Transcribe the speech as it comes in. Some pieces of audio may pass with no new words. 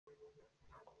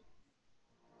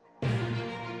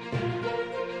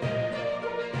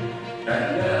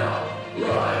And now,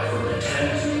 live from the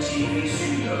Tanzu TV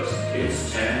studios,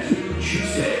 it's Tanzu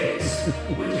Tuesdays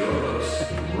with your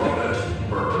hosts, Robert,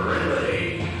 Burr,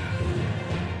 and Lee.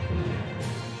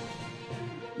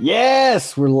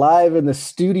 Yes, we're live in the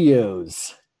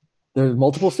studios. There's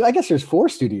multiple, I guess there's 4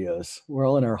 studios. We're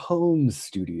all in our home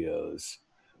studios.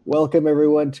 Welcome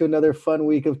everyone to another fun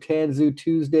week of Tanzu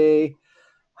Tuesday.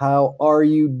 How are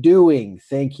you doing?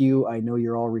 Thank you. I know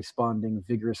you're all responding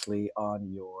vigorously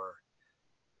on your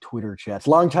Twitter chats.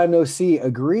 Long time no see.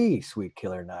 Agree, Sweet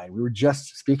Killer 9. We were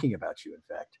just speaking about you, in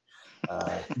fact.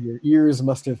 Your ears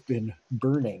must have been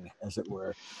burning, as it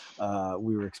were.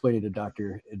 We were explaining to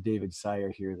Dr. David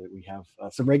Syer here that we have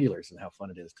some regulars and how fun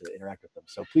it is to interact with them.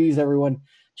 So please, everyone,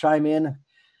 chime in,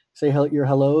 say your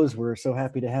hellos. We're so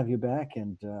happy to have you back,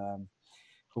 and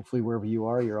hopefully wherever you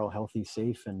are, you're all healthy,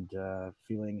 safe, and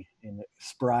feeling in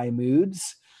spry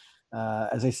moods.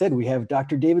 As I said, we have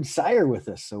Dr. David Syer with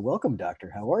us. So welcome, Doctor.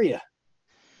 How are you?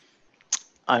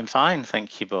 I'm fine,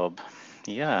 thank you, Bob.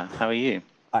 Yeah, how are you?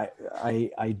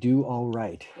 I do all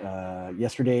right.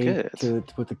 Yesterday, to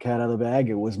put the cat out of the bag,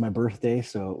 it was my birthday,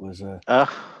 so it was a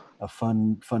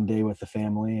fun day with the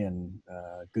family and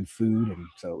good food, and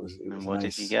so it was and what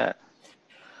nice. Did you get?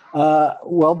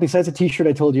 Well, besides the T-shirt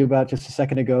I told you about just a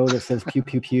second ago that says "pew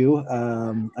pew pew,"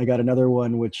 I got another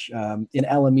one which in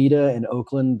Alameda and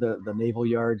Oakland, the naval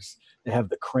yards, they have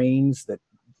the cranes that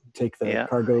take the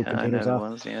cargo containers off,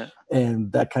 ones,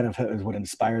 and that kind of is what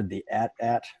inspired the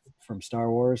at from Star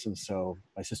Wars. And so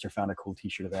my sister found a cool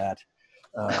T-shirt of that.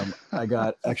 I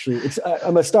got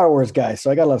I'm a Star Wars guy, so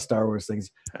I got a lot of Star Wars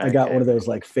things. I got one of those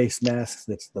like face masks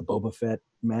that's the Boba Fett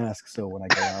mask, so when I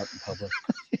go out in public.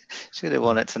 Should have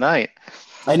worn it tonight.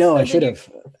 I know, I should have.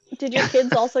 Did your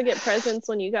kids also get presents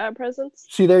when you got presents?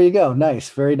 See, there you go. Nice,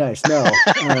 very nice. No,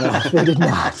 they did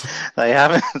not. They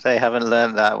haven't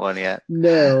learned that one yet.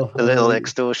 No, the little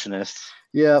extortionists.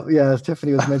 Yeah. As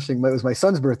Tiffany was mentioning, it was my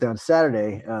son's birthday on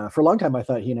Saturday. For a long time, I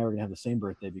thought he and I were gonna have the same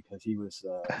birthday because he was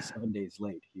 7 days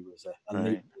late. He was a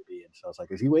late baby, and so I was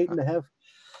like, "Is he waiting to have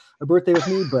a birthday with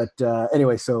me?" But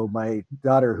anyway, so my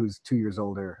daughter, who's 2 years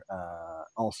older,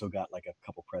 also got like a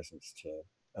couple presents to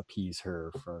appease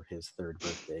her for his 3rd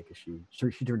birthday because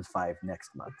she turns 5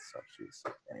 next month. So she's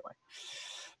anyway.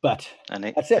 But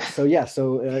that's it. So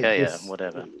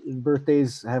whatever.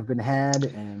 Birthdays have been had,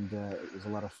 and it was a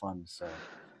lot of fun. So,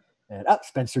 and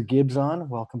Spencer Gibbs on.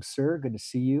 Welcome, sir. Good to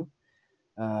see you.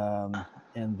 And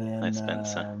then, hi,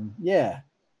 Spencer.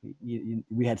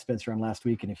 We had Spencer on last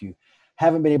week, and if you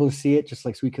haven't been able to see it, just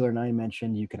like Sweet Killer 9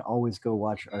 mentioned, you can always go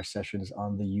watch our sessions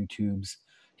on the YouTubes.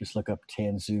 Just look up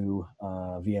Tanzu,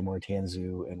 VMware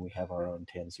Tanzu, and we have our own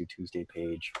Tanzu Tuesday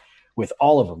page with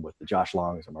all of them, with the Josh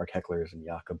Longs and Mark Hecklers and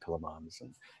Jakob Pillemans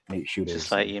and Nate Shooters.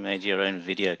 Just like you made your own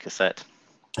video cassette.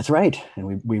 That's right.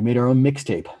 And we made our own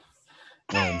mixtape.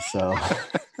 And so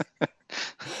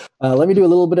let me do a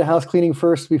little bit of house cleaning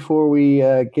first before we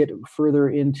get further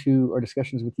into our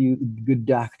discussions with you, good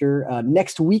doctor.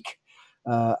 Next week,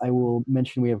 I will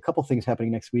mention we have a couple things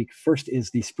happening next week. First is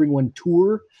the Spring One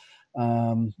Tour,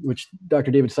 which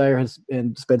Dr. David Syer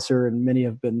and Spencer and many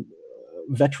have been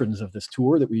veterans of this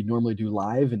tour that we normally do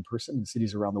live in person in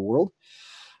cities around the world.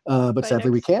 But sadly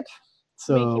we can't.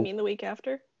 So you mean the week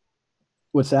after?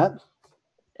 What's that?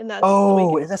 And that's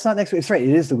that's not next week. It's right.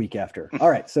 It is the week after. All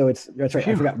right. So that's right.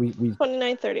 I forgot. We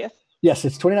 29th, 30th. Yes,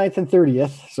 it's 29th and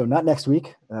 30th. So not next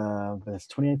week, but it's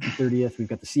 29th and 30th. We've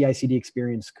got the CI/CD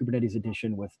Experience Kubernetes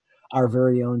Edition with our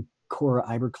very own Cora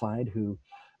Iberclyde, who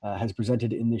has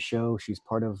presented in this show. She's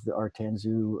part of our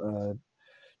Tanzu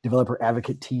developer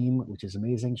advocate team, which is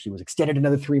amazing. She was extended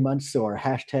another 3 months, so our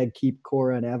hashtag Keep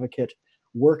Cora an Advocate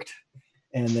worked.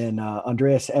 And then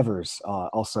Andreas Evers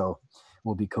also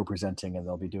will be co-presenting, and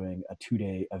they'll be doing a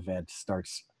 2-day event.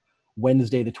 Starts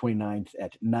Wednesday the 29th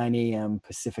at 9 a.m.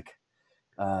 Pacific.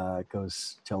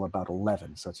 Goes till about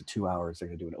 11, so it's 2 hours. They're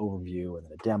going to do an overview and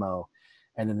then a demo.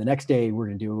 And then the next day, we're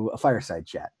going to do a fireside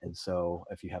chat. And so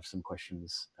if you have some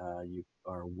questions, you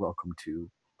are welcome to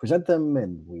present them,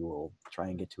 and we will try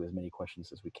and get to as many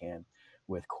questions as we can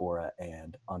with Cora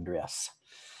and Andreas.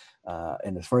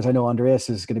 And as far as I know, Andreas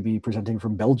is going to be presenting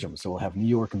from Belgium. So we'll have New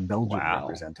York and Belgium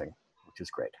representing, which is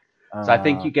great. So I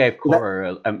think you gave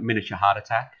Cora a miniature heart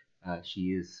attack.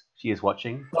 She is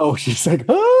watching. Oh, she's like,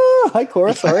 hi,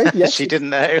 Cora. Sorry. Yes, she didn't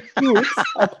know.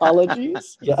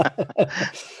 Apologies. Yeah,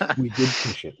 we did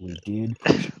push it.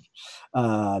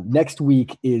 Next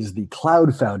week is the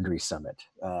Cloud Foundry Summit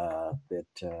that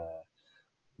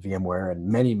VMware and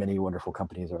many, many wonderful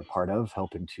companies are a part of,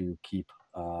 helping to keep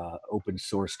open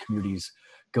source communities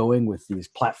going with these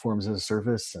platforms as a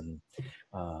service and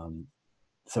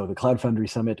So the Cloud Foundry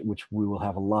Summit, which we will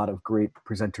have a lot of great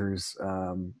presenters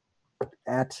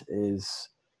at, is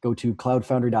go to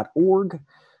cloudfoundry.org.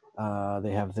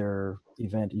 They have their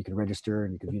event. You can register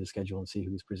and you can view the schedule and see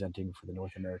who's presenting for the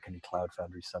North American Cloud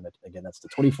Foundry Summit. Again, that's the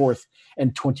 24th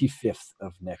and 25th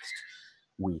of next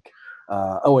week.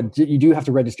 And you do have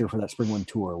to register for that Spring One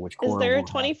tour, which Is Cora there a will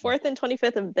have. 24th and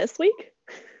 25th of this week?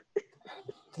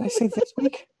 Did I say this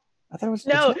week? I thought it was.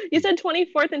 No, it's you said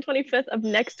 24th and 25th of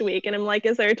next week, and I'm like,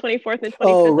 is there a 24th and 25th?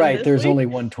 Oh, of right. this There's week? only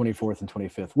one 24th and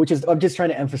 25th, which is, I'm just trying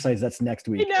to emphasize that's next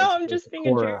week. I know, I'm just being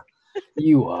a jerk.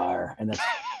 You are. And that's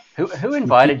Who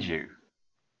invited you?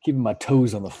 keeping my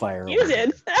toes on the fire. You over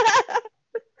did. here.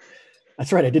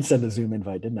 That's right. I did send a Zoom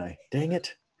invite, didn't I? Dang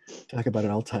it. Talk about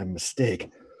an all-time mistake.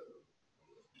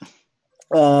 That's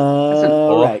an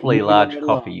awfully moving large right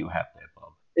coffee along. you have there,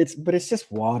 Bob. But it's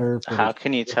just water. But How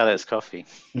can you tell it's coffee?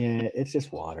 Yeah, it's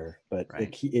just water, but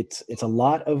Right. it's a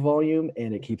lot of volume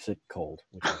and it keeps it cold,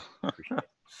 which I appreciate.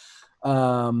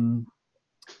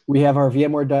 We have our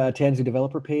VMware Tanzu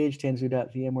developer page,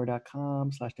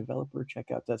 tanzu.vmware.com/developer.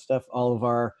 Check out that stuff. All of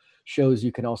our shows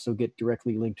you can also get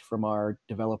directly linked from our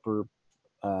developer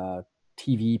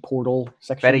TV portal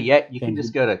section. Better yet, you can Tanzu.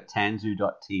 just go to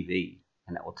tanzu.tv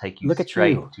and that will take you Look at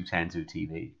straight you. to Tanzu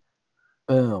TV.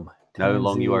 Boom. No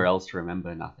long Tanzu. URLs to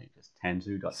remember, nothing. Just So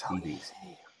tanzu.tv.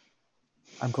 easy.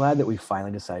 I'm glad that we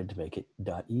finally decided to make it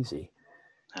 .easy.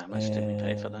 How much did we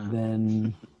pay for And that?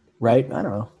 then, right? I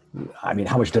don't know. I mean,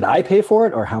 how much did I pay for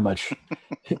it, or how much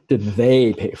did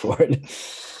they pay for it?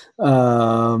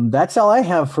 That's all I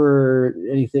have for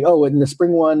anything. Oh, and the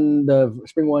spring one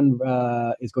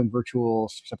is going virtual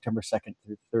September 2nd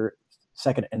through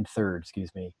 2nd and 3rd.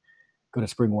 Excuse me. Go to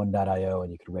spring1.io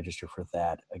and you can register for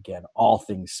that. Again, all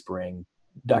things spring.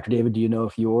 Dr. David, do you know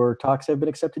if your talks have been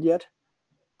accepted yet?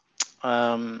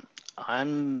 I'm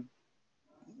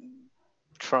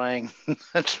trying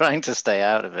to stay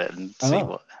out of it and see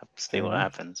what fair enough.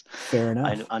 happens. Fair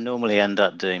enough. I normally end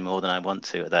up doing more than I want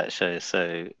to at that show,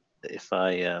 so if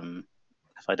I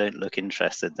don't look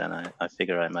interested, then I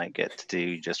figure I might get to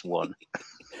do just one.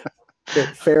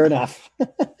 Fair enough. So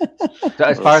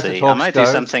as far as the I talks might go,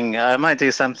 do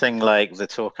something like the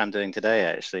talk I'm doing today.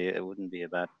 Actually, it wouldn't be a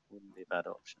bad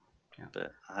option. Yeah.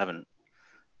 But I haven't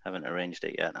arranged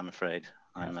it yet. I'm afraid.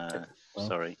 I'm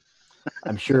sorry.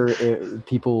 I'm sure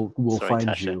people will Sorry, find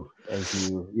Tasha. you as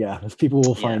you. Yeah, people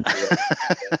will find you.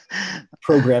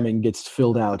 Programming gets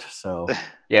filled out. So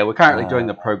yeah, we're currently doing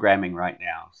the programming right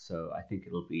now. So I think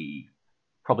it'll be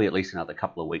probably at least another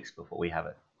couple of weeks before we have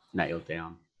it nailed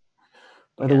down.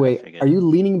 By the way, are you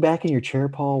leaning back in your chair,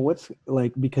 Paul? What's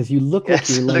like, because you look like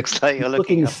you're looks like you're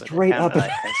looking up straight up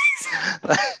at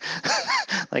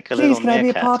like a Please, little can I be a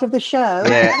meerkat. part of the show?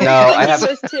 Yeah, no, I have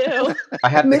too. I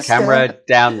have the Mister. camera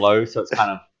down low, so it's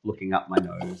kind of looking up my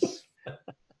nose.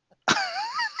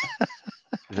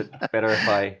 Is it better if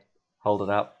I hold it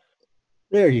up?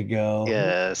 There you go.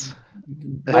 Yes.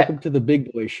 Welcome to the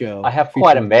Big Boy Show. I have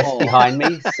quite a featuring mess Paul. behind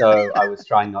me, so I was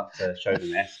trying not to show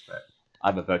the mess, but I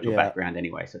have a virtual Yeah. background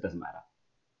anyway, so it doesn't matter.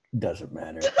 Doesn't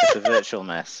matter. It's a virtual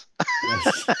mess.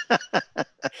 Yes.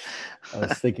 I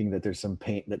was thinking that there's some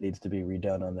paint that needs to be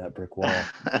redone on that brick wall.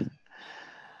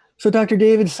 So, Dr.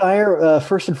 David Syer,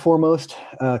 first and foremost,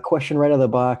 question right out of the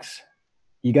box.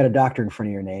 You got a doctor in front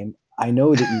of your name. I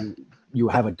know that you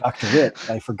have a doctorate.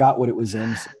 I forgot what it was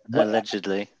in. So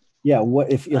Allegedly. Yeah.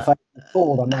 What if I'm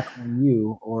told I'm not calling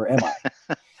you, or am I?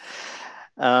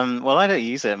 Well, I don't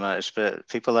use it much, but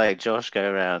people like Josh go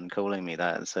around calling me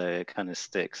that, so it kind of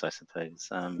sticks, I suppose.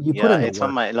 You put in the it's work.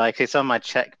 on my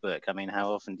checkbook. I mean,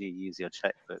 how often do you use your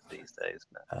checkbook these days?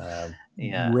 But,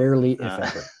 Rarely, if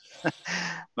ever.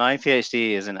 My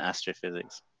PhD is in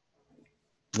astrophysics.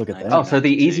 Look at that. Oh, so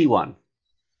the easy one.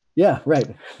 Yeah,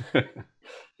 right.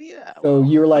 Yeah. So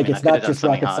you're like, I mean, it's I not could've done just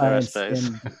something rocket harder, I science,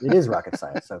 suppose. and it is rocket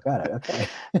science. So got it. Okay.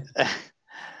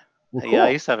 Well, cool. Yeah, I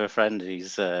used to have a friend who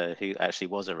actually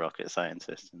was a rocket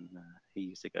scientist, and he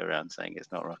used to go around saying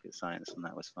it's not rocket science, and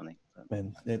that was funny.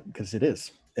 Because it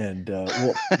is, and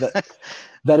well,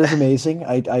 that is amazing.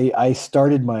 I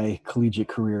started my collegiate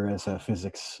career as a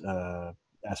physics,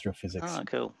 astrophysics. Oh,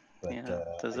 cool. But, yeah,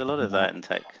 there's a lot of that in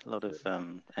tech. A lot of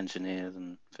engineers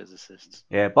and physicists.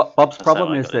 Yeah, Bob's That's problem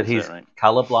how I is got that into he's it, right?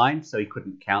 colorblind, so he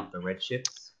couldn't count the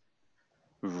redshifts.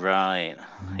 Right.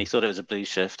 He thought it was a blue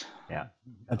shift. Yeah.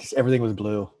 Everything was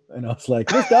blue, and I was like,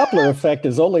 this Doppler effect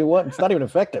is only one. It's not even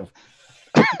effective.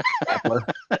 Doppler.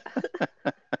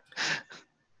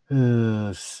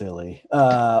 Silly.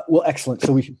 Well, excellent.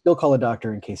 So we should still call a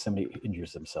doctor in case somebody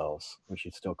injures themselves. We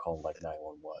should still call like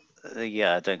 911.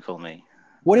 Yeah, don't call me.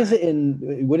 What is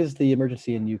the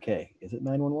emergency in UK? Is it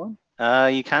 911?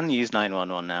 You can use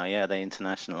 911 now. Yeah, they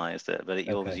internationalized it, but it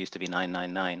always Okay. used to be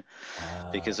 999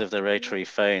 because of the rotary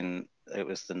phone. It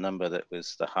was the number that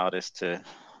was the hardest to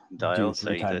dial, so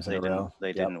 3 times in a row. they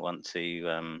Yep. didn't want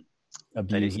to.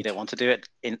 Abuse You it. don't want to do it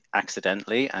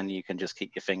accidentally, and you can just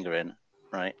keep your finger in,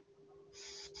 right?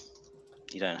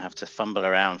 You don't have to fumble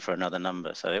around for another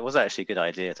number. So it was actually a good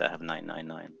idea to have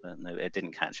 999, but no, it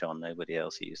didn't catch on. Nobody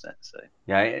else used it. So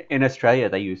Yeah, in Australia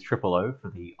they use 000 for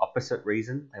the opposite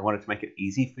reason. They wanted to make it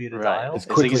easy for you to dial. As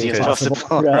quickly easy as as possible.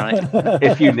 possible, Yeah. right?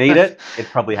 If you need it, it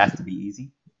probably has to be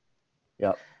easy.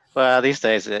 Yep. Well, these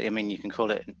days, I mean, you can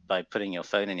call it by putting your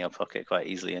phone in your pocket quite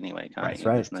easily anyway, can't That's you?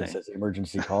 right. There's Just no, as an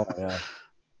emergency call. Yeah.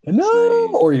 there's No,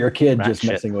 no or your kid just ratchet.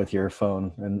 messing with your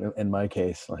phone. In my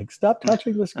case, like, stop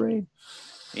touching the screen.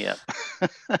 Yeah.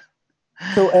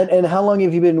 So, and how long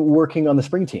have you been working on the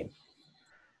spring team?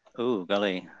 Oh,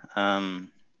 golly.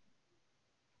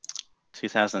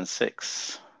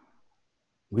 2006.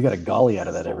 We got a golly out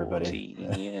of that, 40 everybody.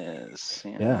 years.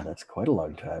 Yeah. Yeah, that's quite a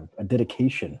long time. A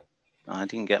dedication. I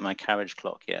didn't get my carriage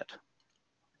clock yet.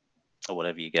 Or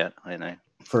whatever you get. I don't know.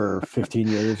 For 15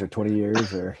 years or 20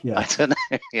 years or I yeah. don't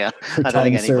know. Yeah. For I don't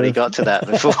think time anybody served. got to that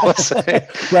before. So.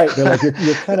 Right. They're like,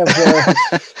 you're kind of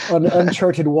on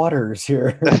uncharted waters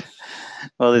here.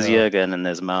 Well, there's Yeah. Jürgen and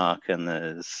there's Mark and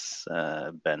there's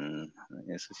Ben.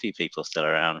 There's a few people still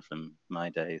around from my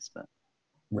days, but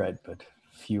Right, but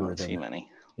fewer not than too many.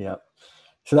 Yeah.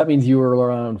 So that means you were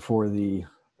around for the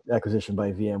acquisition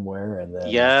by VMware, and then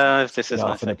Yeah, this is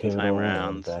my off in a second time Pivotal and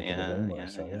around. back into Yeah, VMware. yeah,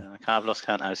 So yeah. I can't have lost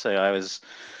count now. So I was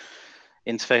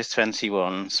Interface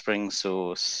 21, Spring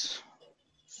Source,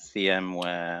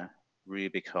 VMware,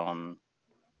 Rubicon,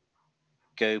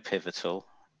 Go Pivotal,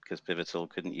 because Pivotal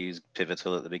couldn't use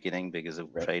Pivotal at the beginning because of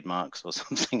Right. trademarks or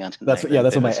something. I don't that's know.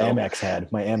 that's what my Pivotal. Amex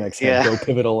had. My Amex had Yeah. Go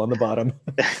Pivotal on the bottom.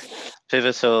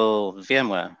 Pivotal,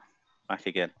 VMware, back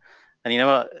again. And you know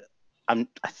what? I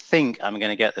think I'm going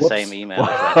to get the Whoops. same email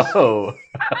address. Whoa.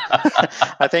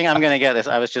 I think I'm going to get this.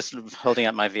 I was just holding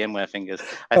up my VMware fingers.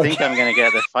 I think I'm going to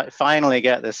get finally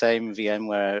get the same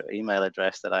VMware email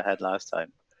address that I had last time.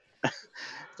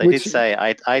 They did say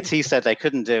IT said they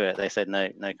couldn't do it. They said no,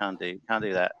 can't do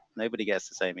that. Nobody gets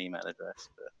the same email address.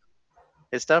 But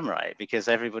it's done right because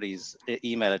everybody's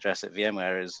email address at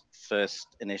VMware is first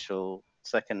initial,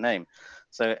 second name.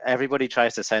 So everybody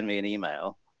tries to send me an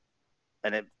email,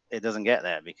 and it doesn't get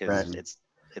there because Right.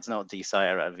 it's not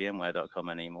dsire@vmware.com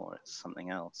anymore. It's something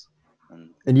else.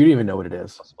 And you don't even know what it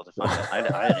is. Possible to find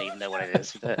it. I don't even know what it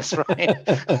is. That's right.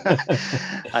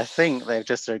 I think they've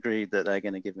just agreed that they're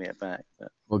going to give me it back. But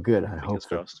Well, good. I hope so.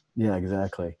 crossed. Yeah,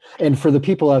 exactly. And for the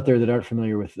people out there that aren't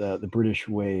familiar with the British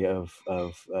way of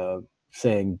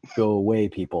saying "go away,"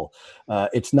 people,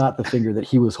 it's not the finger that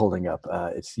he was holding up.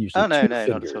 It's usually two not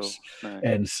fingers. at all. No.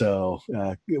 And so,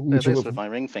 Those were my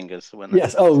ring fingers.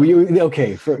 Yes. Oh,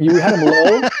 okay. You had them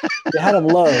low. You had them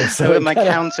low. So they were my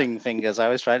counting fingers. I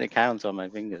was trying to count on my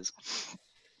fingers.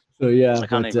 So yeah, I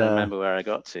can't even remember where I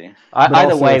got to.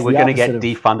 Either way, we're going to get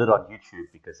defunded on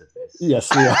YouTube because of this. Yes,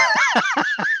 we are.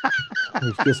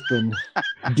 We've just been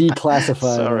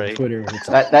declassified on Twitter.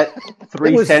 That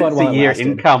 3 cents a year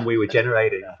income we were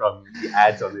generating from the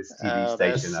ads on this TV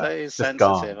station they're so sensitive.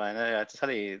 gone. I know. I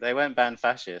tell you, they won't ban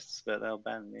fascists, but they'll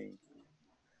ban me.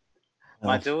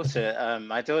 My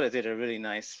daughter did a really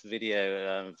nice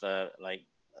video of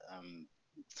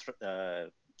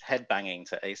headbanging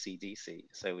to AC/DC.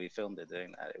 So we filmed her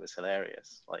doing that. It was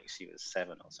hilarious. Like she was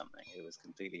 7 or something. It was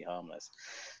completely harmless.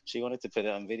 She wanted to put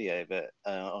it on video, but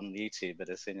on YouTube. But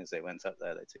as soon as they went up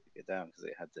there, they took it down because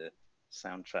it had the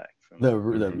soundtrack from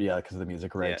because of the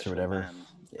music rights or whatever. Band.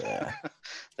 Yeah,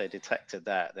 they detected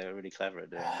that. They were really clever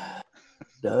at doing that.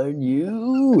 Darn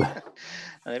you!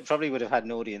 And it probably would have had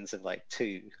an audience of like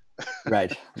 2.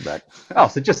 Right. Oh,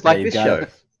 so just like this show.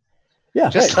 Yeah,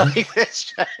 just like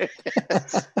this show.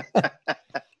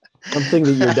 Something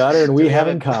that your daughter and we have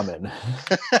in common.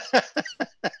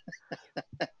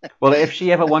 Well, if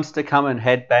she ever wants to come and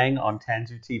headbang on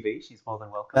Tanzu TV, she's more than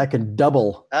welcome. That can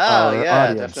double. Oh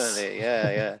yeah, audience. Definitely.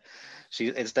 Yeah.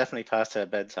 It's definitely past her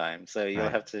bedtime, so you'll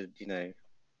have to,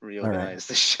 reorganize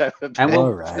the show a bit. And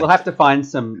we'll have to find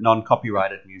some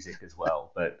non-copyrighted music as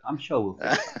well, but I'm sure we'll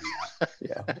figure something out.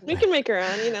 Yeah, we can make our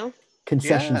own.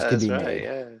 Concessions can be made.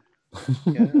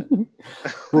 Yeah.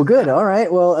 Well, good. All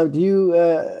right. Well, do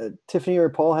you, Tiffany or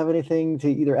Paul, have anything to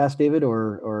either ask David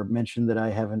or mention that I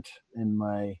haven't in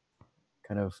my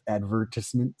kind of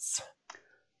advertisements?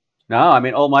 No, I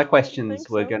mean, all my questions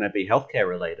were going to be healthcare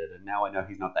related, and now I know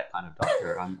he's not that kind of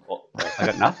doctor. I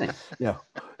got nothing. Yeah,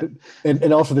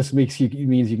 and also this means you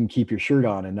can keep your shirt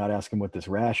on and not ask him what this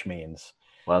rash means.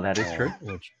 Well, that is true.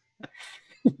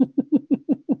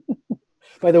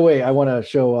 By the way, I want to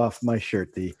show off my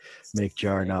shirt, the Make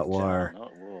Jar Make Not jar, War.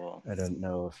 not war. I don't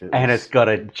know if it And was... it's got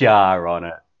a jar on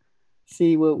it.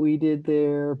 See what we did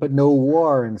there? But no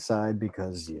war inside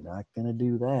because you're not going to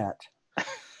do that.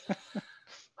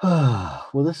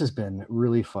 Well, this has been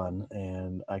really fun,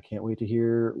 and I can't wait to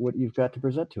hear what you've got to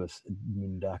present to us,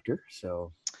 Moon Doctor.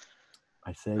 So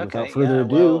I say, without Okay, further yeah.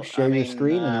 ado, Well, share your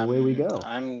screen and away we go.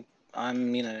 I'm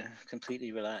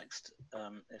completely relaxed.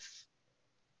 If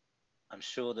I'm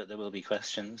sure that there will be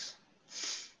questions.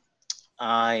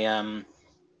 Can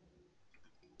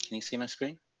you see my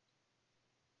screen?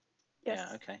 Yes.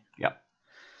 Yeah. Okay. Yep.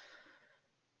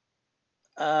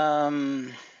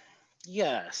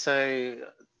 Yeah. So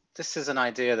this is an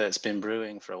idea that's been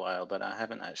brewing for a while, but I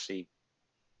haven't actually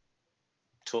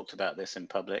talked about this in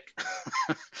public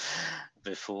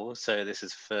before. So this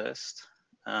is first.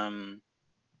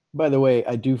 By the way,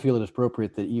 I do feel it is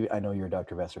appropriate that I know you're a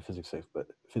doctor of astrophysics,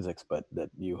 but that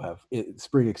you have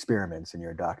spring experiments and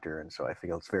you're a doctor, and so I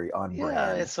feel it's very on brand.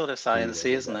 Yeah, it's sort of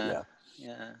sciencey, isn't it?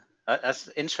 Yeah. Yeah.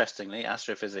 Interestingly,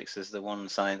 astrophysics is the one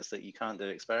science that you can't do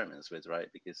experiments with, right?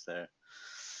 Because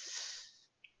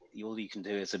all you can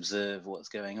do is observe what's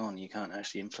going on. You can't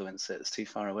actually influence it. It's too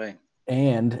far away.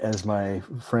 And as my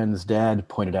friend's dad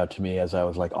pointed out to me as I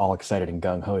was like all excited and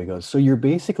gung-ho, he goes, so you're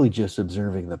basically just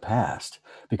observing the past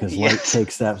because light Yes.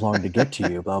 takes that long to get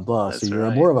to you, blah, blah. So That's you're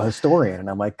right. more of a historian. And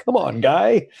I'm like, come on,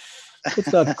 guy.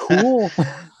 It's not cool.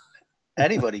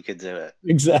 Anybody could do it.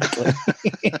 Exactly.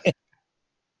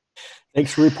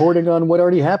 Thanks for reporting on what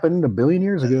already happened 1 billion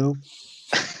years ago.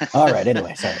 All right.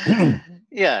 Anyway, sorry.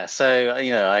 Yeah. So,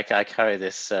 I carry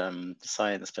this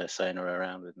science persona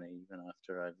around with me even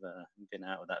after I've been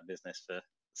out of that business for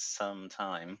some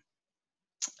time.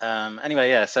 Anyway,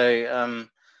 yeah. So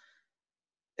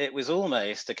it was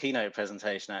almost a keynote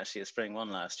presentation actually at Spring One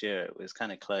last year. It was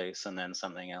kind of close, and then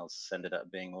something else ended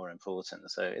up being more important.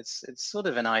 So it's sort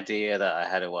of an idea that I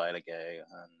had a while ago,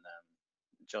 and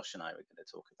Josh and I were going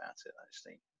to talk about it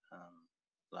actually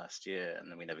last year, and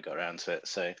then we never got around to it.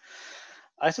 So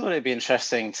I thought it'd be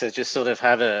interesting to just sort of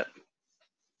have a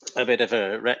bit of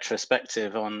a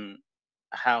retrospective on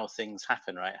how things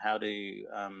happen, right? How do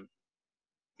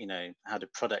how do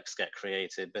products get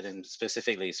created, but in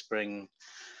specifically spring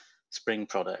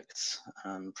products,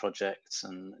 projects,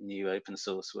 and new open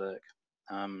source work,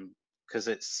 because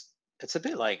it's a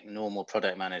bit like normal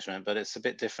product management, but it's a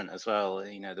bit different as well.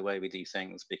 The way we do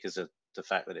things, because of the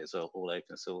fact that it's all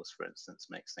open source, for instance,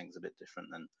 makes things a bit different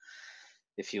than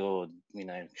if you're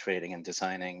creating and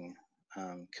designing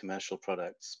commercial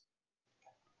products.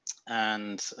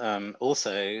 And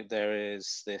also there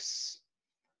is this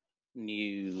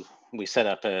we set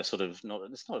up a sort of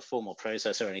it's not a formal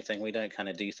process or anything. We don't kind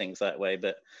of do things that way,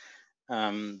 but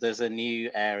there's a new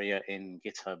area in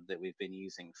GitHub that we've been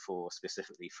using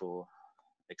specifically for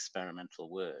experimental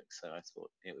work. So I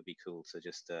thought it would be cool to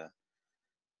just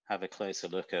have a closer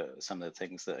look at some of the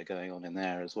things that are going on in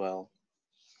there as well.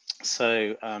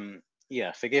 So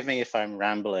yeah, forgive me if I'm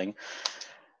rambling.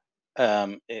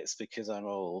 It's because I'm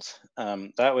old.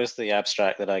 That was the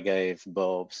abstract that I gave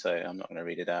Bob, so I'm not going to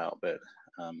read it out, but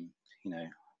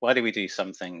why do we do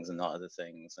some things and not other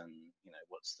things, and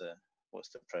what's the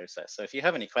process? So if you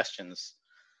have any questions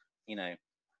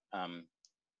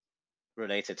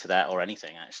related to that or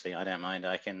anything, actually, I don't mind.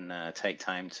 I can take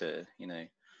time to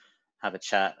have a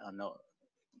chat. I'm not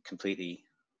completely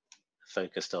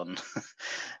focused on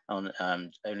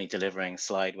only delivering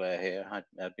slideware here.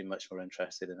 I'd be much more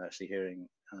interested in actually hearing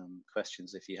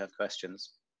questions if you have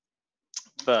questions.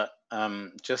 But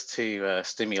just to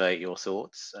stimulate your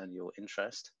thoughts and your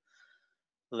interest,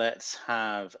 let's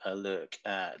have a look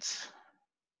at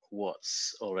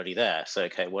what's already there. So,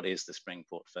 okay, what is the Spring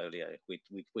portfolio?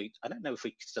 I don't know if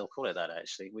we still call it that,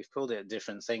 actually. We've called it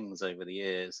different things over the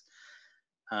years.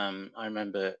 I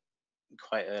remember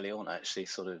quite early on, actually,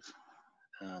 sort of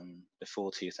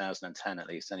before 2010, at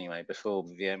least anyway, before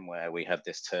VMware, we had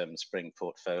this term Spring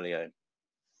portfolio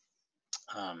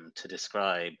to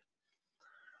describe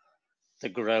the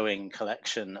growing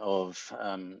collection of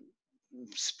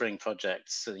Spring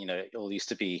projects. So, it all used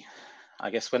to be,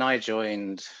 I guess when I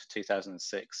joined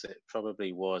 2006, it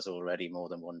probably was already more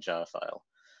than one jar file.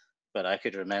 But I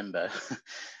could remember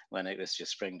when it was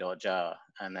just spring.jar,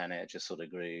 and then it just sort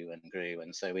of grew and grew.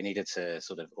 And so we needed to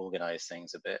sort of organize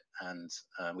things a bit. And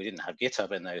we didn't have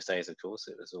GitHub in those days, of course.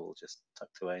 It was all just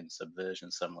tucked away in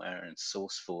Subversion somewhere in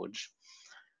SourceForge.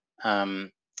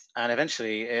 And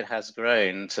eventually it has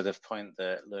grown to the point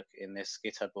that, look, in this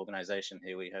GitHub organization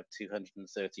here, we have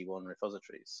 231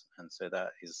 repositories. And so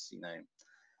that is,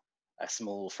 a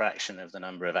small fraction of the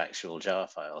number of actual jar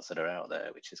files that are out there,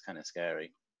 which is kind of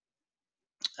scary.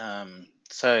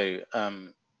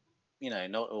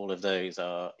 Not all of those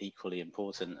are equally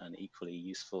important and equally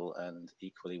useful and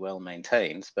equally well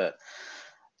maintained, but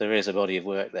there is a body of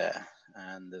work there,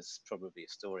 and there's probably a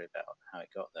story about how it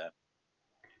got there.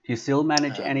 Do you still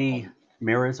manage any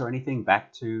mirrors or anything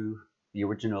back to the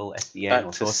original SVN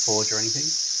or SourceForge or anything?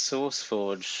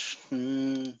 SourceForge.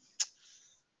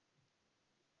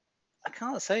 I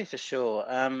can't say for sure.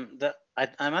 That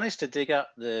I managed to dig up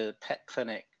the pet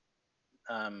clinic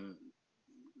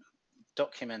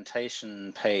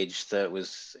documentation page that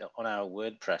was on our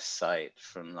WordPress site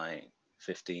from like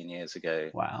 15 years ago.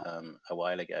 Wow. A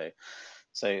while ago.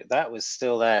 So that was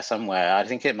still there somewhere. I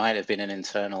think it might have been an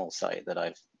internal site that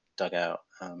I've dug out.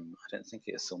 I don't think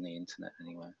it's on the internet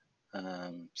anywhere.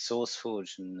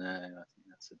 SourceForge, no, I think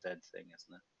that's a dead thing,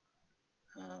 isn't it?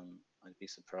 I'd be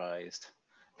surprised.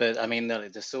 But I mean,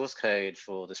 the source code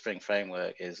for the Spring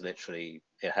Framework is literally,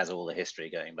 it has all the history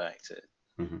going back to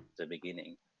the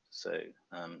beginning. So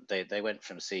they went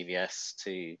from CVS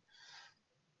to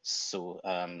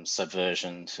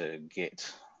Subversion to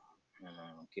Git.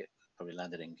 Git probably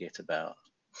landed in Git about,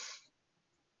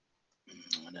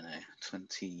 I don't know,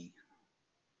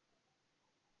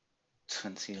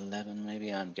 2011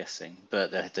 maybe, I'm guessing.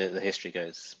 But the history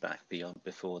goes back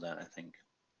before that, I think.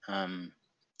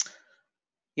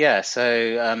 So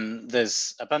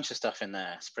there's a bunch of stuff in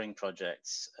there. Spring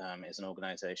Projects is an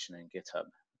organization in GitHub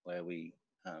where we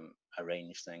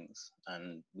arrange things,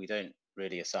 and we don't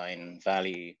really assign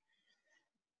value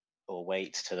or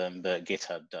weight to them, but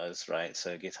GitHub does, right?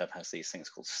 So GitHub has these things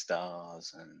called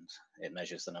stars, and it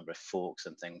measures the number of forks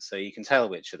and things. So you can tell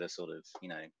which are the sort of,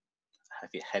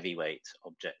 heavyweight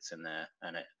objects in there,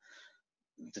 and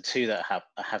the two that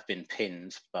have been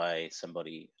pinned by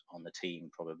somebody on the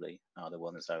team probably are the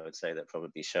ones I would say that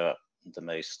probably show up the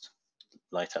most,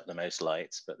 light up the most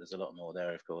lights, but there's a lot more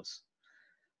there, of course.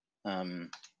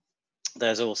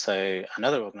 There's also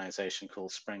another organization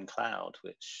called Spring Cloud,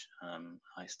 which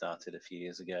I started a few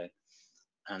years ago,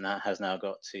 and that has now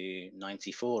got to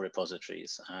 94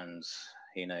 repositories, and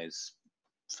who knows,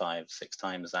 5-6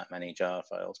 times that many jar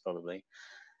files probably.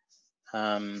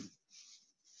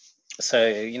 So,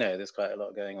 there's quite a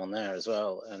lot going on there as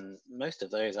well. And most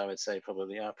of those, I would say,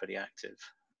 probably are pretty active.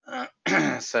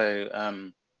 So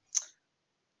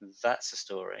that's a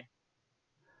story.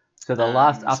 So the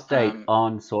last update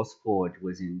on SourceForge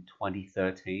was in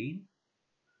 2013.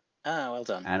 Ah, well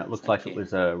done. And it looked like it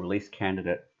was a release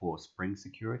candidate for Spring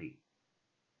Security.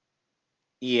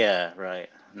 Yeah, right.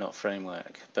 Not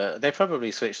framework. But they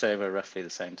probably switched over roughly the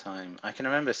same time. I can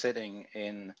remember sitting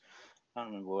in, I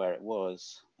can't remember where it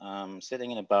was,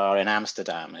 sitting in a bar in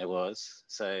Amsterdam it was.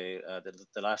 So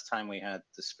the last time we had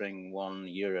the Spring One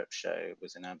Europe show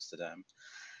was in Amsterdam.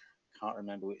 Can't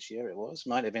remember which year it was.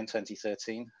 Might have been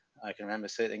 2013. I can remember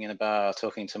sitting in a bar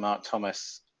talking to Mark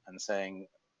Thomas and saying,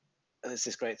 there's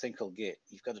this great thing called Git.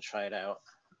 You've got to try it out.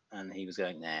 And he was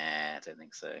going, nah, I don't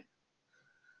think so.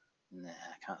 Nah,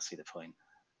 I can't see the point.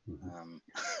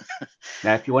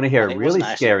 Now, if you want to hear a really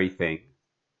scary thing,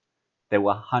 there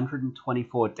were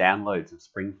 124 downloads of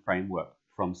Spring Framework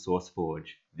from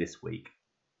SourceForge this week.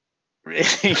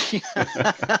 Really?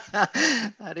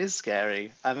 That is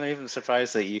scary. I'm even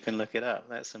surprised that you can look it up.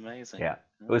 That's amazing. Yeah,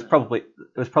 it was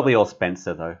probably all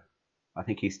Spencer though. I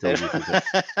think he still uses it.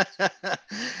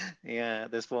 Yeah,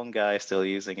 there's one guy still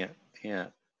using it. Yeah,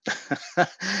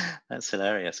 that's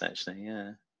hilarious, actually.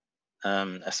 Yeah,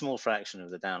 a small fraction of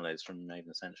the downloads from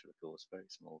Maven Central, of course, very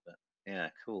small, but yeah,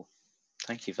 cool.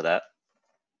 Thank you for that.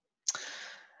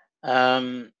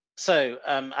 So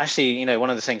actually, one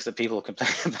of the things that people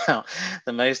complain about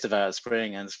the most about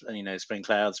Spring and Spring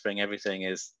Cloud, Spring everything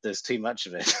is there's too much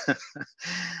of it,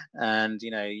 and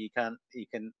you can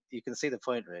see the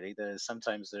point really.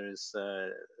 Sometimes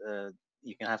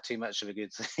you can have too much of a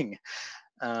good thing,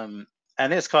 and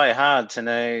it's quite hard to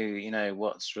know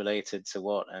what's related to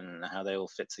what and how they all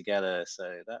fit together.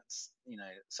 So that's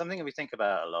something that we think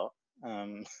about a lot.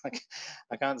 I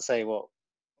can't say what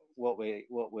we're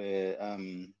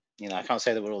I can't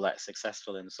say that we're all that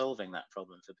successful in solving that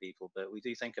problem for people, but we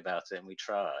do think about it and we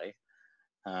try.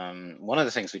 One of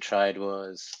the things we tried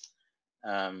was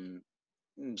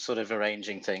sort of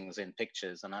arranging things in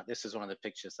pictures, and this is one of the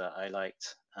pictures that I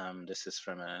liked. This is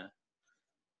from a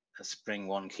Spring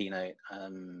One keynote.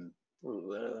 When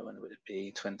would it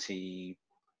be?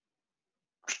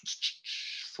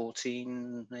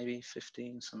 2014, maybe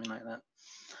 15, something like that.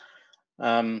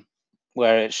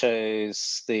 Where it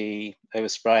shows it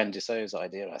was Brian Dussault's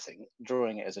idea, I think,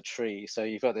 drawing it as a tree. So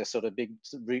you've got this sort of big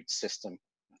root system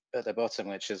at the bottom,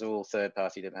 which is all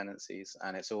third-party dependencies,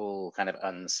 and it's all kind of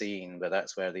unseen, but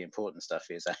that's where the important stuff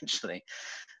is actually.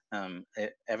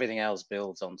 Everything else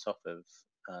builds on top of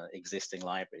existing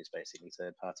libraries, basically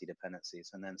third-party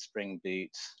dependencies. And then Spring Boot,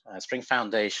 Spring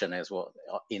Foundation is what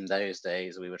in those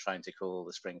days we were trying to call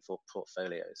the Spring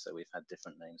portfolio. So we've had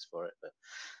different names for it, but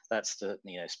that's the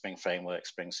Spring Framework,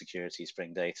 Spring Security,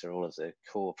 Spring Data, all of the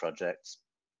core projects.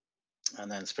 And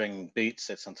then Spring Boot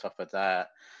sits on top of that.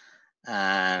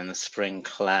 And Spring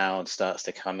Cloud starts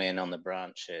to come in on the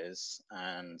branches,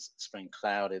 and Spring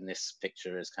Cloud in this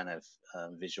picture is kind of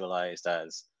visualized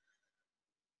as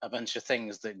a bunch of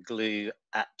things that glue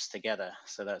apps together.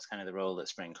 So that's kind of the role that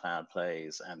Spring Cloud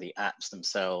plays, and the apps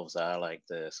themselves are like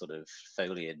the sort of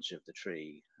foliage of the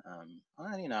tree.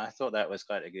 I thought that was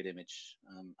quite a good image.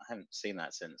 I haven't seen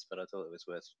that since, but I thought it was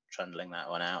worth trundling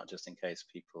that one out just in case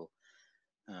people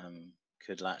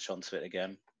could latch onto it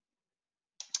again.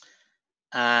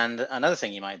 And another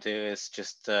thing you might do is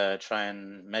just try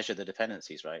and measure the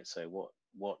dependencies, right? So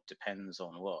what depends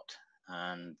on what?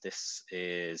 And this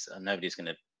is, nobody's going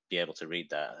to be able to read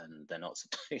that, and they're not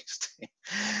supposed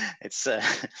to.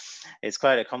 It's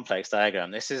quite a complex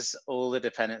diagram. This is all the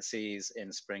dependencies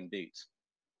in Spring Boot,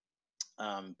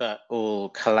 but all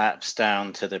collapsed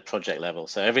down to the project level.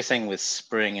 So everything with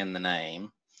Spring in the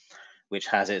name, which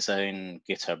has its own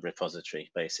GitHub repository,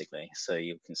 basically. So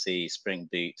you can see Spring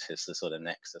Boot is the sort of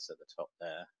nexus at the top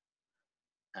there.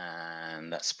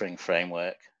 And that Spring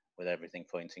Framework with everything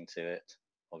pointing to it,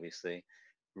 obviously.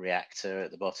 Reactor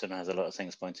at the bottom has a lot of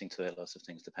things pointing to it. Lots of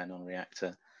things depend on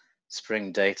Reactor.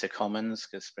 Spring Data Commons,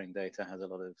 because Spring Data has a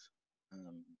lot of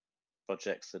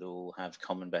projects that all have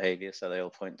common behavior, so they all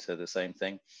point to the same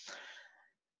thing.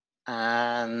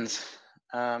 And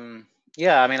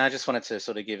yeah, I mean, I just wanted to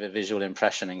sort of give a visual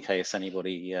impression in case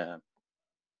anybody,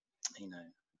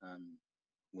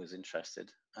 was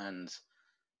interested. And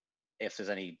if there's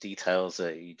any details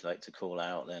that you'd like to call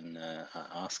out, then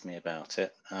ask me about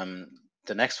it.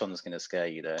 The next one's going to scare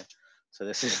you, though. So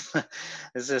this is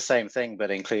this is the same thing, but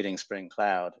including Spring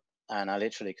Cloud. And I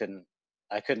literally couldn't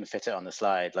fit it on the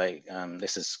slide. Like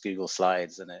this is Google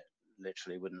Slides, and it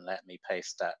literally wouldn't let me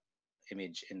paste that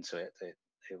image into it.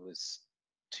 It was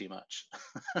too much.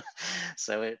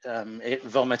 So it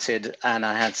vomited, and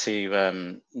I had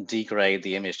to degrade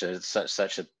the image to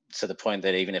to the point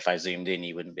that even if I zoomed in,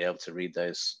 you wouldn't be able to read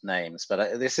those names.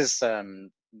 But this is the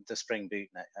Spring Boot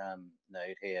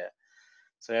node here.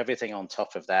 So everything on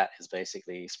top of that is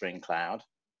basically Spring Cloud.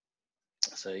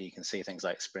 So you can see things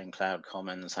like Spring Cloud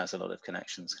Commons has a lot of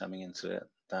connections coming into it.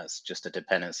 That's just a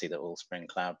dependency that all Spring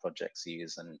Cloud projects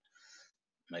use, and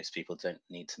most people don't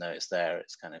need to know it's there.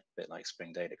 It's kind of a bit like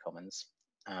Spring Data Commons.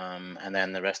 And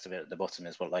then the rest of it at the bottom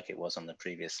is like it was on the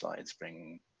previous slide.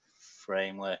 Spring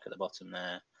Framework at the bottom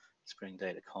there, Spring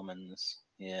Data Commons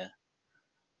here.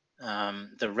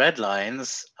 The red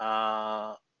lines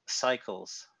are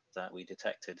cycles that we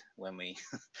detected when we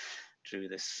drew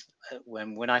this.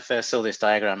 When I first saw this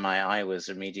diagram, my eye was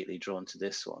immediately drawn to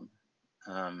this one,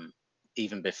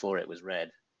 even before it was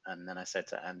red. And then I said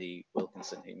to Andy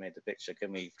Wilkinson, who made the picture,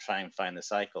 can we try and find the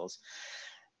cycles?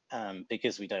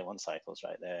 Because we don't want cycles,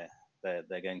 right?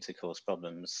 They're going to cause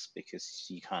problems because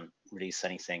you can't release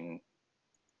anything.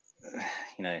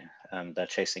 They're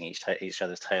chasing each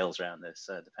other's tails around this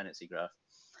dependency graph.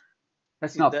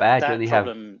 That's not bad. You only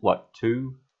problem, have, what,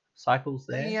 2 cycles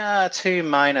there? Yeah, 2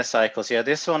 minor cycles. Yeah,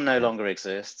 this one no longer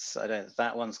exists.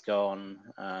 That one's gone.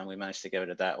 We managed to get rid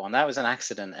of that one. That was an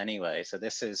accident anyway. So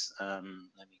this is, let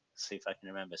me see if I can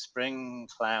remember. Spring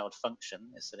Cloud Function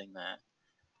is sitting there.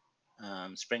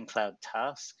 Spring Cloud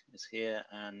Task is here,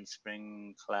 and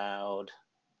Spring Cloud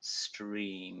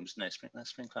Streams. No,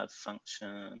 Spring Cloud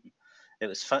Function. It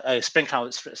was Spring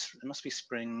Cloud. It must be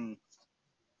Spring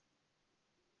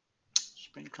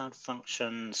Cloud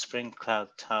Function, Spring Cloud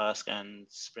Task, and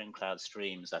Spring Cloud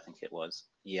Streams, I think it was.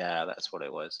 Yeah, that's what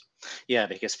it was. Yeah,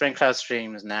 because Spring Cloud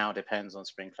Streams now depends on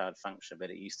Spring Cloud Function, but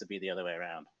it used to be the other way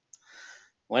around.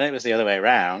 When it was the other way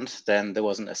around, then there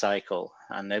wasn't a cycle,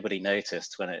 and nobody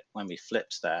noticed when we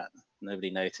flipped that.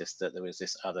 Nobody noticed that there was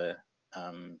this other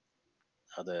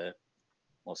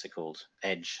what's it called,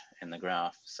 edge in the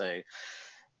graph. So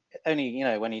only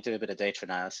when you do a bit of data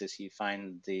analysis, you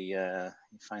find the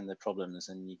problems,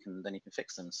 and then you can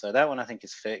fix them. So that one I think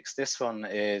is fixed. This one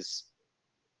is,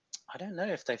 I don't know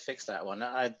if they fixed that one.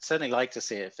 I'd certainly like to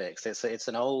see it fixed. It's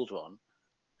an old one.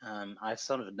 I've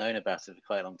sort of known about it for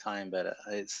quite a long time, but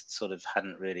it's sort of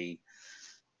hadn't really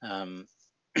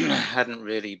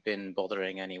been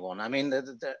bothering anyone. I mean,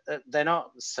 they're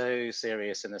not so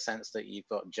serious in the sense that you've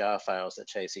got jar files that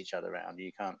chase each other around.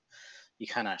 you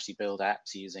can actually build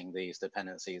apps using these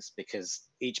dependencies, because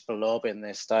each blob in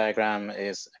this diagram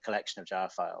is a collection of jar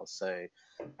files. So,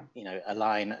 you know,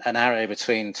 an arrow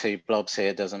between two blobs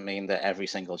here doesn't mean that every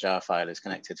single jar file is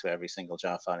connected to every single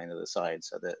jar file on the other side,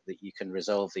 so that you can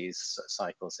resolve these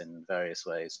cycles in various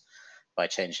ways by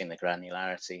changing the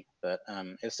granularity. But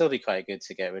it'll still be quite good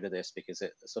to get rid of this, because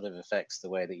it sort of affects the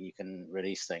way that you can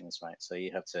release things, right? So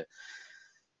you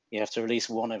have to release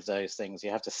one of those things.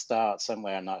 You have to start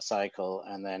somewhere in that cycle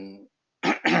and then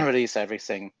release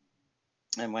everything.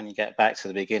 And when you get back to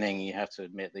the beginning, you have to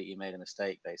admit that you made a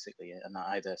mistake, basically, and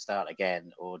either start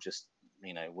again or just,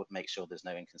 you know, make sure there's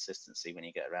no inconsistency when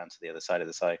you get around to the other side of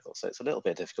the cycle. So it's a little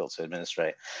bit difficult to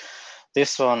administrate.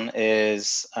 This one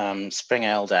is Spring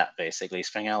LDAP, basically.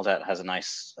 Spring LDAP has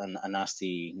a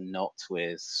nasty knot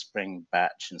with Spring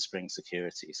Batch and Spring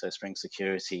Security. So Spring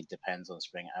Security depends on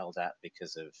Spring LDAP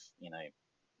because of, you know,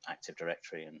 Active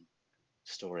Directory and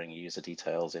storing user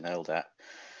details in LDAP.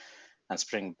 And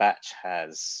Spring Batch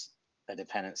has a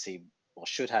dependency, or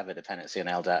should have a dependency on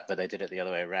LDAP, but they did it the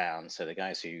other way around. So the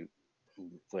guys who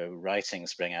were writing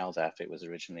Spring LDAP, it was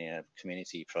originally a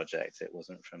community project. It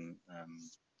wasn't from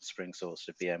Spring Source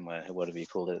or VMware, whatever you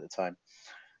called it at the time.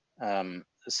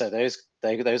 So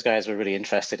those guys were really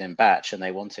interested in Batch, and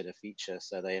they wanted a feature,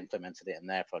 so they implemented it in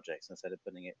their projects instead of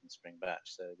putting it in Spring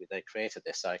Batch. So they created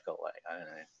this cycle, like, I don't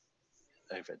know,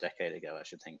 over a decade ago, I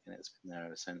should think, and it's been there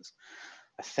ever since.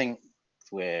 I think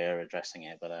we're addressing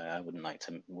it, but I wouldn't like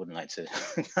to wouldn't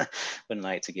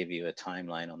like to give you a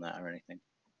timeline on that or anything.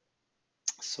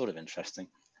 Sort of interesting,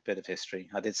 a bit of history.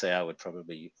 I did say I would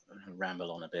probably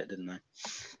ramble on a bit, didn't I?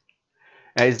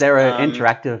 Now, is there an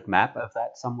interactive map of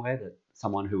that somewhere that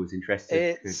someone who was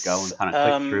interested could go and kind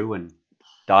of click through and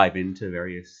dive into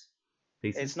various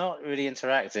pieces? It's not really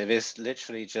interactive. It's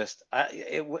literally just,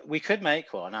 we could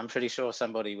make one. I'm pretty sure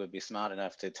somebody would be smart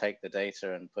enough to take the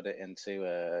data and put it into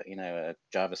a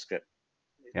JavaScript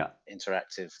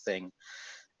interactive thing.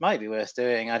 Might be worth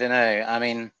doing. I don't know. I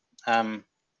mean,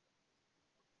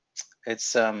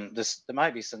 it's there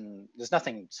might be some. There's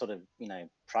nothing sort of, you know,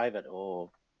 private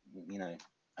or, you know,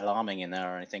 alarming in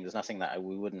there or anything. There's nothing that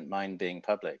we wouldn't mind being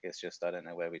public. It's just I don't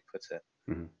know where we'd put it.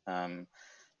 Mm-hmm.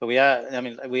 But we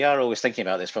are always thinking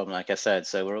about this problem, like I said.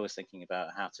 So we're always thinking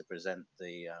about how to present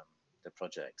the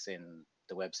projects in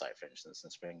the website, for instance,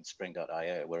 in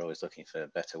spring.io. We're always looking for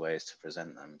better ways to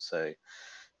present them. So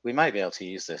we might be able to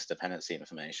use this dependency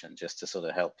information just to sort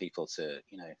of help people to,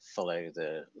 you know, follow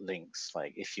the links.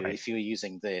 Like if you're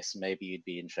using this, maybe you'd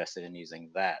be interested in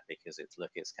using that because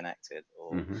it's connected.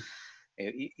 Or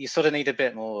you sort of need a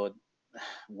bit more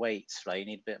weight, right? You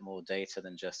need a bit more data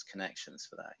than just connections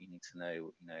for that. You need to know,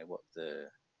 you know, what the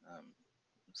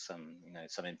some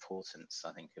importance,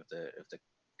 I think, of the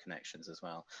connections as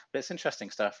well. But it's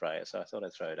interesting stuff, right? So I thought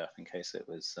I'd throw it up in case it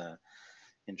was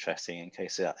interesting, in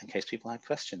case people had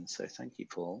questions. So thank you,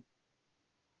 Paul.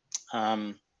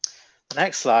 The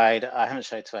next slide I haven't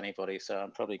showed to anybody, so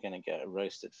I'm probably going to get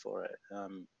roasted for it.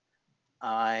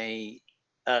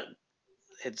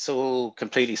 It's all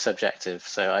completely subjective,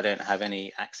 so I don't have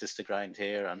any axes to grind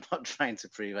here. I'm not trying to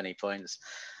prove any points.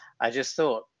 I just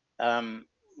thought,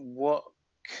 what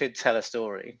could tell a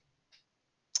story,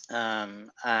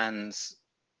 and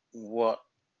what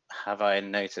have I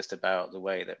noticed about the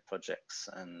way that projects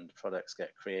and products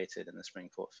get created in the Spring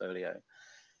portfolio?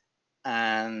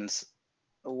 And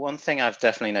one thing I've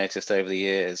definitely noticed over the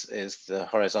years is the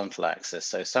horizontal axis.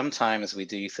 So sometimes we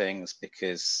do things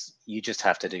because you just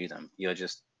have to do them. You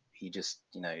just,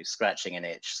 you know, scratching an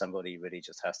itch. Somebody really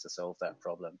just has to solve that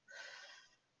problem.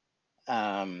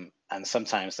 And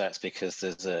sometimes that's because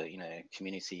there's a, you know,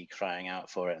 community crying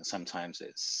out for it. And sometimes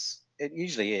it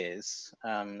usually is.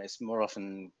 It's more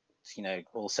often, you know,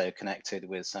 also connected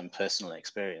with some personal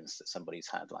experience that somebody's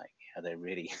had, like, yeah, they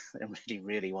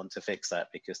really want to fix that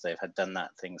because they've had done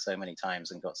that thing so many times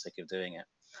and got sick of doing it.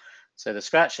 So the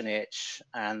scratch and itch,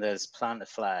 and there's plant a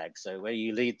flag. So where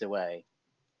you lead the way,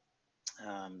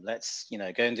 let's, you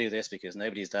know, go and do this because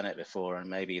nobody's done it before, and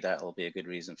maybe that will be a good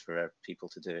reason for people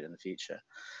to do it in the future.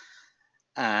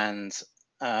 And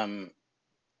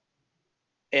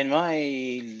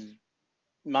in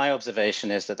my observation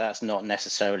is that that's not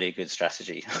necessarily a good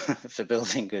strategy for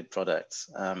building good products.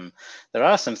 There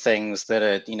are some things that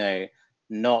are, you know,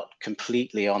 not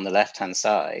completely on the left-hand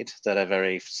side that are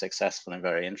very successful and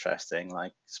very interesting,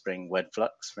 like Spring Web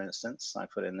Flux, for instance. I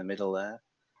put in the middle there.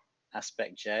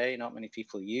 Aspect J, not many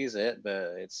people use it,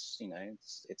 but it's, you know,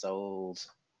 it's old,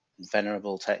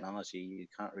 venerable technology. You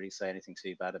can't really say anything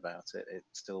too bad about it. It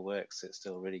still works. It's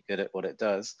still really good at what it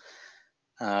does.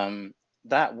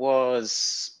 That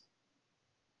was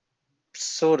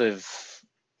sort of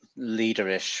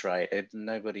leaderish, right?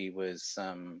 Nobody was.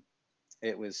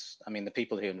 It was. I mean, the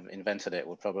people who invented it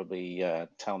would probably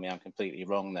tell me I'm completely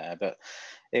wrong there, but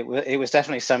it was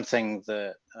definitely something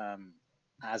that,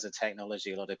 as a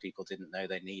technology, a lot of people didn't know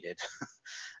they needed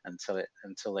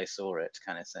until they saw it,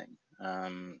 kind of thing.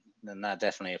 And that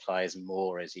definitely applies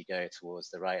more as you go towards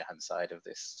the right-hand side of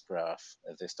this graph,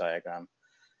 of this diagram.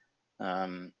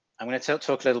 I'm going to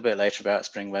talk a little bit later about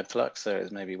Spring Web Flux, so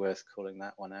it's maybe worth calling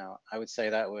that one out. I would say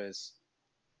that was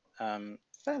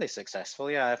fairly successful.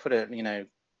 Yeah, I put it,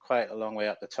 quite a long way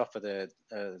up the top of the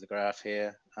graph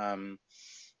here.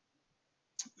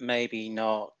 Maybe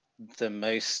not the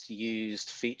most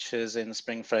used features in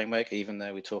Spring Framework, even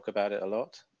though we talk about it a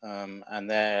lot. And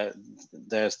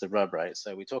there's the rub, right?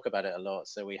 So we talk about it a lot,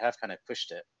 so we have kind of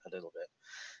pushed it a little bit.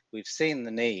 We've seen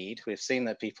the need. We've seen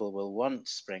that people will want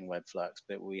Spring Web Flux,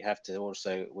 but we have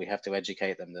to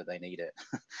educate them that they need it.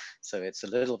 So it's a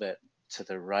little bit to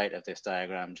the right of this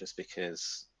diagram, just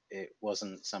because it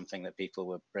wasn't something that people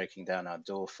were breaking down our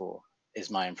door for, is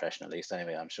my impression, at least.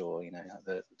 Anyway, I'm sure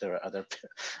that there are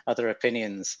other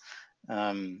opinions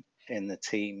in the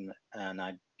team, and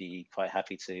I'd be quite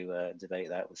happy to debate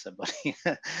that with somebody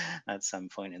at some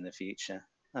point in the future.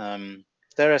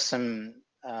 There are some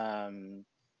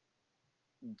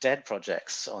dead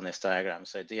projects on this diagram.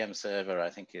 So DM server, I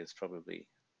think, is probably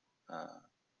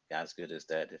as good as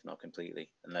dead, if not completely,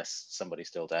 unless somebody's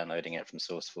still downloading it from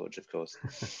SourceForge, of course.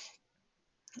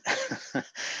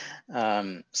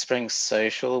 Spring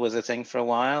Social was a thing for a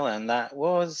while, and that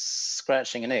was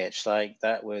scratching an itch. Like,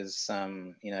 that was,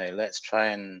 let's try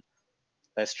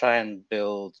and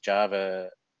build Java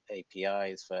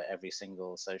APIs for every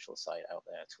single social site out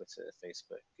there: Twitter,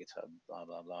 Facebook, GitHub, blah,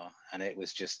 blah, blah. And it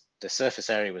was just, the surface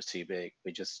area was too big.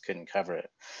 We just couldn't cover it.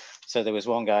 So there was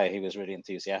one guy who was really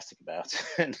enthusiastic about it,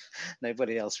 and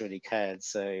nobody else really cared.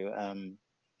 So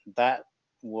that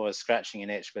was scratching an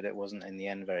itch, but it wasn't in the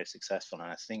end very successful. And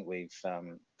I think we've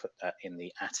put that in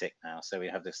the attic now. So we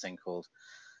have this thing called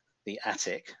the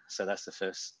attic. So that's the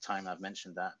first time I've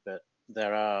mentioned that. But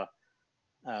there are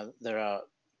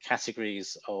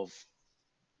categories of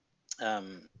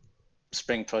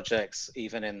Spring projects,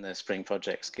 even in the Spring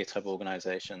projects GitHub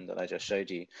organization that I just showed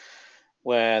you,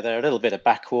 where they're a little bit of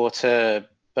backwater,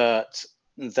 but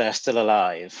they're still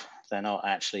alive. They're not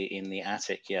actually in the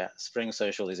attic yet. Spring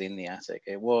Social is in the attic.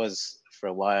 It was for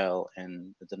a while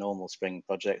in the normal Spring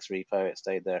projects repo. It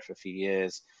stayed there for a few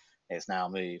years. It's now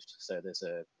moved. So there's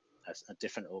a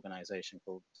different organization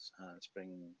called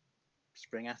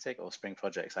Spring Attic or Spring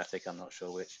Projects Attic, I'm not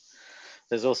sure which.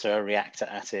 There's also a Reactor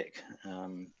Attic.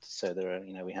 So there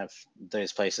are, we have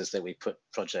those places that we put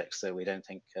projects that we don't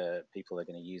think people are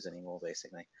going to use anymore,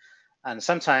 basically. And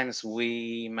sometimes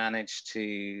we manage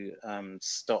to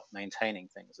stop maintaining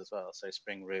things as well. So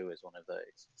Spring Roo is one of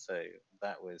those. So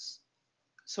that was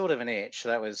sort of an itch.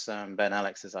 That was Ben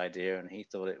Alex's idea, and he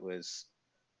thought it was,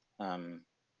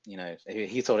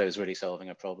 he thought it was really solving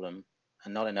a problem,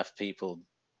 and not enough people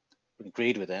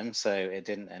agreed with him, so it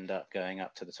didn't end up going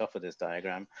up to the top of this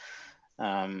diagram.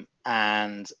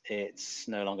 And it's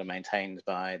no longer maintained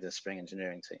by the Spring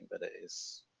engineering team, but it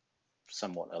is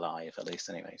somewhat alive, at least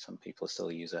anyway. Some people still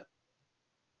use it.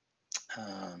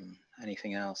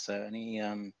 Anything else? So any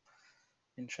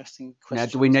interesting questions?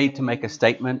 Now, do we need to make a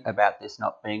statement about this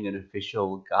not being an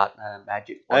official Gartner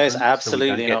Magic Quadrant? It's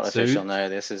absolutely not official. No,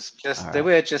 this is just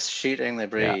we're just shooting the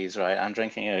breeze, right? I'm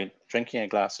drinking a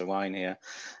glass of wine here.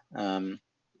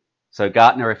 So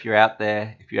Gartner, if you're out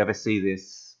there, if you ever see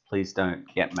this, please don't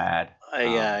get mad.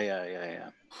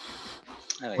 Yeah.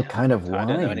 Oh, what kind of wine?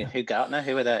 I don't know who Gartner?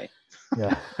 Who are they?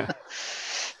 Yeah.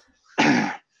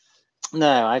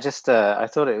 No, I just I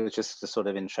thought it was just a sort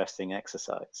of interesting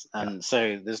exercise, and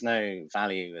so there's no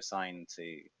value assigned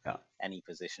to any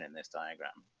position in this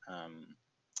diagram.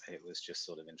 It was just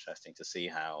sort of interesting to see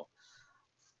how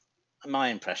my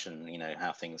impression,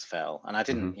 how things fell. And I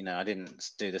didn't, I didn't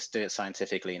do it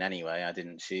scientifically in any way. I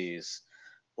didn't choose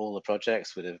all the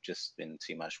projects, would have just been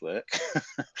too much work.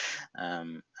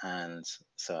 And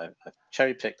so I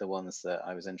cherry picked the ones that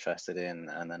I was interested in,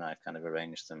 and then I kind of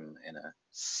arranged them in a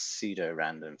pseudo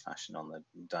random fashion on the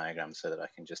diagram so that I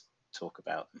can just talk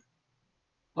about them.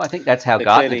 Well, I think that's how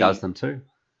Gartner does them too.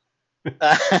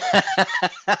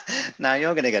 Now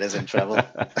you're going to get us in trouble.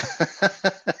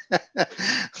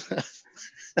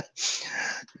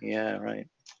 Yeah, right.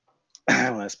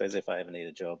 Well, I suppose if I ever need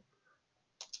a job.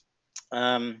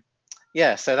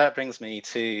 Yeah, so that brings me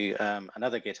to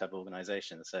another GitHub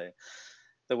organization. So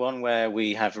the one where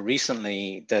we have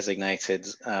recently designated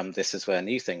this is where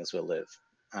new things will live.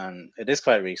 And it is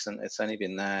quite recent. It's only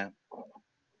been there, I don't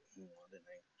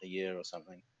know, a year or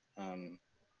something.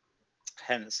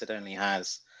 hence it only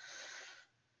has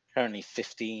currently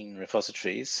 15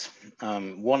 repositories,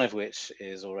 one of which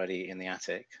is already in the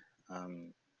attic.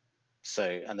 And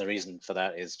the reason for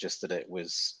that is just that it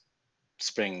was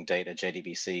Spring Data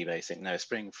JDBC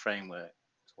Spring Framework.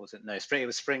 Was it? No, Spring. It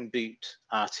was Spring Boot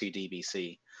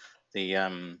R2DBC,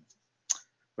 the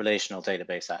relational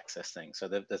database access thing. So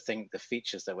the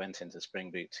features that went into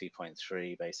Spring Boot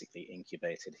 2.3 basically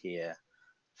incubated here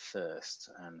first,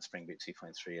 and Spring Boot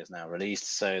 2.3 is now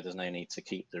released. So there's no need to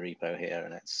keep the repo here,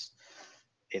 and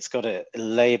it's got a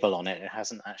label on it. It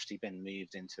hasn't actually been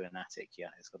moved into an attic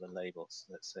yet. It's got a label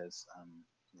that says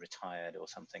retired or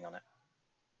something on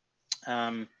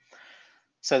it.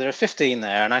 So there are 15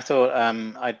 there, and I thought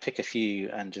I'd pick a few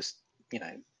and just,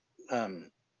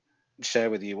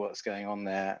 share with you what's going on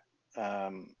there,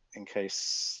 in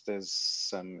case there's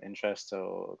some interest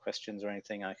or questions or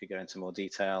anything. I could go into more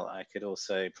detail. I could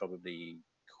also probably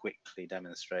quickly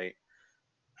demonstrate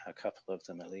a couple of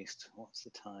them at least. What's the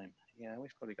time? Yeah,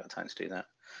 we've probably got time to do that.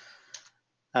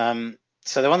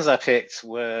 So the ones I picked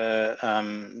were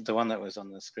the one that was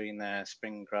on the screen there,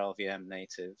 Spring Graal VM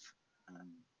native.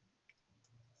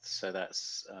 So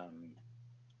that's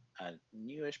a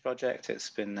newish project. It's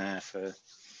been there for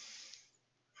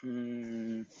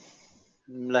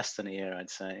less than a year, I'd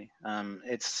say.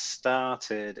 It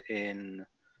started in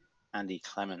Andy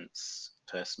Clement's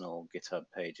personal GitHub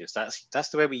pages. That's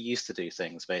the way we used to do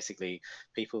things. Basically,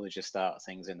 people would just start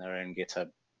things in their own GitHub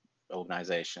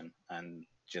organization and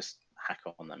just hack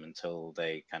on them until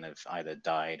they kind of either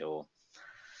died or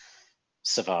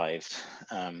survived.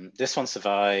 This one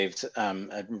survived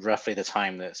at roughly the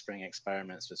time that Spring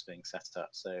Experiments was being set up.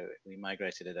 So we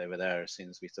migrated it over there as soon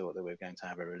as we thought that we were going to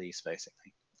have a release,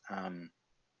 basically.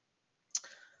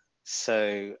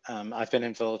 I've been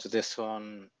involved with this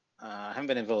one. I haven't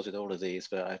been involved with all of these,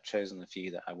 but I've chosen a few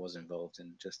that I was involved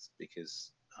in just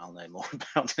because I'll know more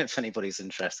about it if anybody's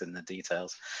interested in the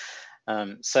details.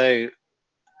 So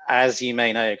as you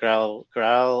may know,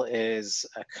 Graal is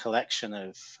a collection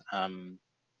of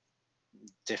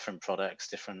different products,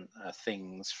 different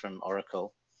things from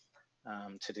Oracle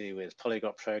to do with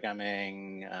polyglot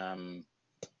programming,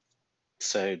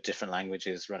 so different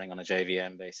languages running on a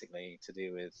JVM, basically, to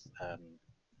do with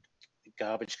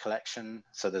garbage collection.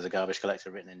 So there's a garbage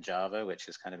collector written in Java, which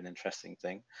is kind of an interesting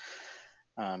thing,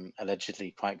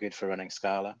 allegedly quite good for running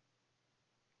Scala.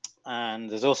 And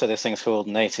there's also this thing called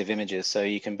native images. So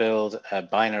you can build a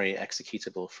binary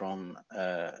executable from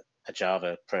a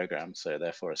Java program, so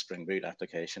therefore a Spring Boot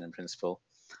application in principle.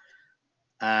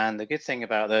 And the good thing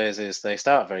about those is they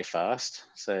start very fast.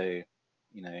 So,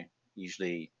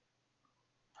 usually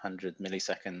 100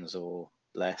 milliseconds or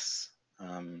less.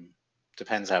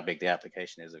 Depends how big the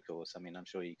application is, of course. I mean, I'm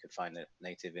sure you could find a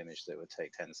native image that would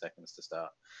take 10 seconds to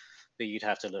start, but you'd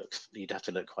have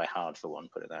to look quite hard for one,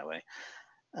 put it that way.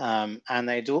 And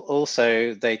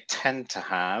they tend to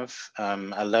have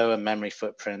a lower memory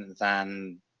footprint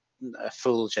than a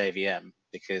full JVM,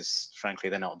 because frankly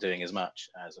they're not doing as much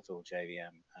as a full JVM,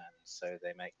 and so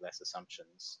they make less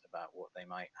assumptions about what they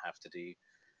might have to do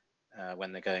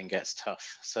when the going gets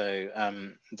tough. So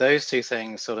those two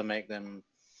things sort of make them,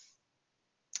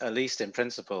 at least in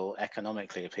principle,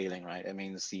 economically appealing, right? It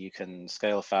means that you can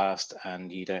scale fast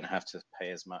and you don't have to pay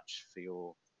as much for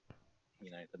your,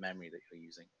 the memory that you're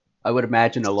using. I would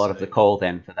imagine a lot of the call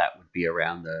then for that would be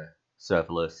around the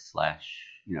serverless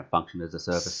 / function as a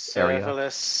service area.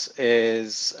 Serverless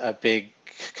is a big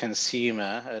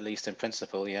consumer, at least in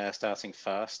principle. Yeah, starting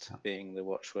fast being the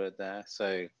watchword there.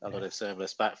 So a lot of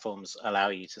serverless platforms allow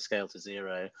you to scale to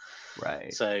zero.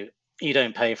 Right. So you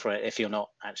don't pay for it if you're not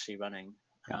actually running.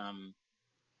 Yeah.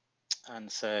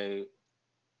 And so,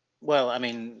 well, I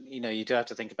mean, you do have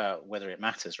to think about whether it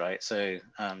matters, right? So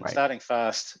starting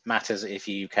fast matters if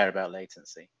you care about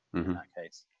latency in that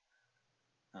case.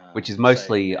 Which is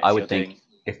mostly, so, I would think,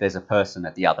 if there's a person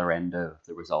at the other end of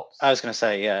the results. I was going to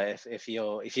say, yeah, if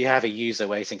you have a user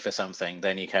waiting for something,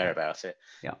 then you care about it.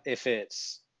 Yeah. If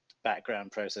it's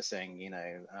background processing,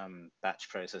 batch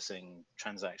processing,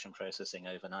 transaction processing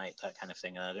overnight, that kind of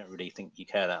thing, and I don't really think you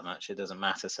care that much. It doesn't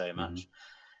matter so much.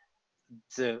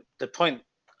 The point,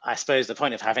 I suppose, the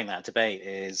point of having that debate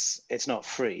is it's not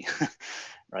free,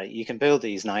 right? You can build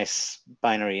these nice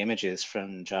binary images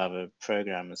from Java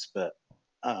programs, but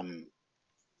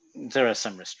there are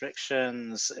some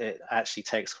restrictions. It actually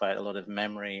takes quite a lot of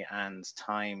memory and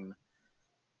time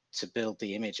to build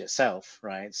the image itself,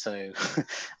 right? So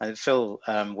Phil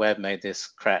Webb made this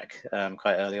crack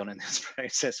quite early on in this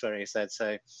process, where he said,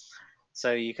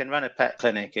 so you can run a pet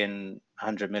clinic in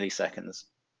 100 milliseconds,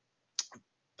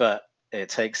 but it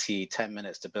takes you 10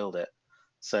 minutes to build it.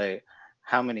 So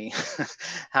how many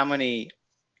how many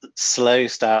slow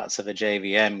starts of a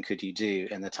JVM could you do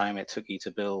in the time it took you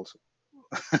to build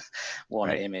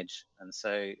one image? And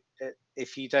so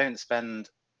if you don't spend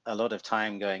a lot of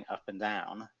time going up and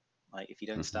down, like if you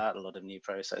don't start a lot of new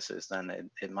processes, then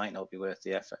it might not be worth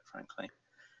the effort, frankly.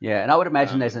 Yeah, and I would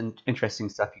imagine there's an interesting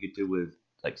stuff you could do with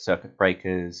like circuit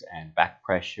breakers and back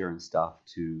pressure and stuff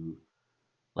to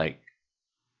like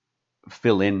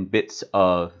fill in bits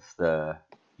of the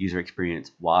user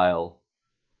experience while,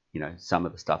 you know, some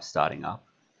of the stuff's starting up.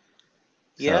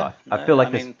 Yeah, so I feel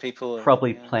like there's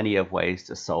probably plenty of ways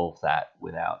to solve that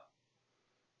without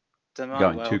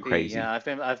going too crazy. Yeah,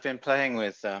 I've been playing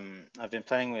with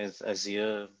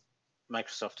Azure,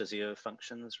 Microsoft Azure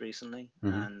functions recently,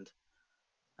 and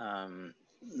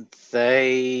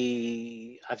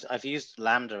I've used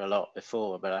Lambda a lot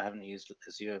before, but I haven't used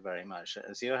Azure very much.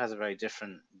 Azure has a very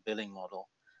different billing model,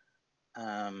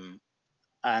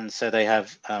 and so they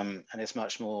have, and it's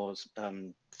much more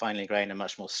finely grained and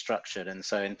much more structured. And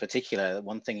so, in particular,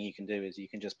 one thing you can do is you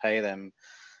can just pay them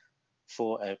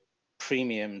for a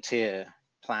premium tier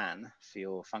plan for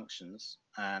your functions,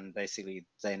 and basically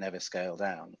they never scale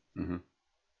down.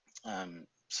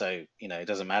 So you know, it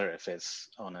doesn't matter if it's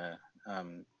on a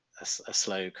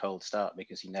slow cold start,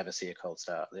 because you never see a cold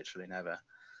start, literally never.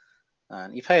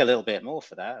 And you pay a little bit more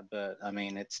for that, but I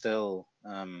mean, it's still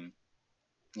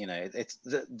you know,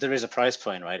 there is a price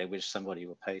point, right, at which somebody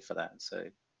will pay for that. So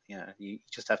you know, you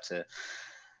just have to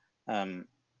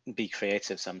be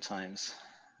creative sometimes.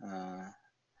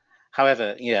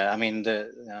 However, yeah, I mean,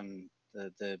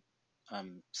 the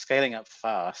scaling up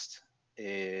fast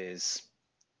is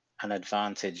an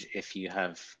advantage if you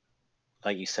have,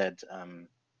 like you said,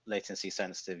 latency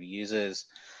sensitive users,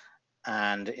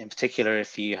 and in particular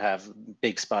if you have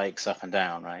big spikes up and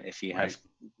down, right? If you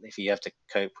have to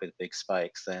cope with big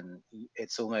spikes, then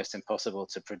it's almost impossible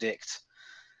to predict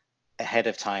ahead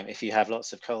of time. If you have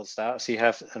lots of cold starts, you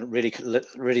have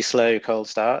really slow cold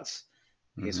starts,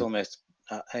 it's almost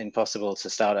impossible to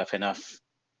start up enough,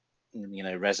 you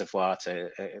know, reservoir to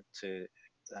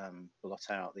blot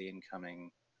out the incoming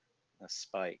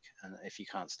spike, and if you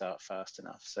can't start fast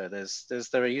enough. So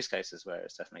there are use cases where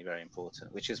it's definitely very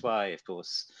important, which is why, of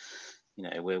course, you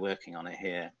know, we're working on it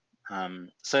here.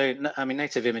 So I mean,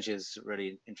 native images,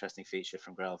 really interesting feature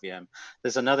from GraalVM.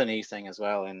 There's another new thing as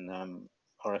well in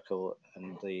Oracle,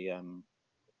 and the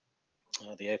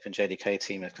OpenJDK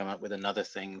team have come up with another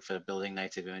thing for building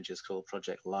native images called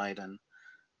Project Leiden,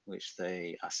 which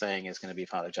they are saying is going to be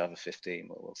part of Java 15.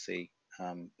 We'll see.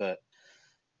 But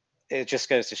it just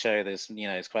goes to show there's, you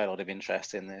know, there's quite a lot of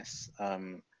interest in this.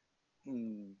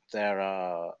 There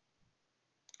are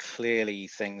clearly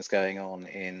things going on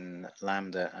in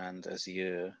Lambda and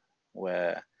Azure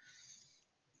where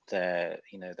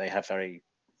you know, they have very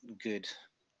good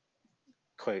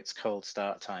quotes cold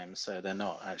start times, so they're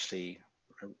not actually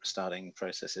starting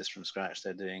processes from scratch.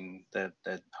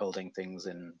 They're holding things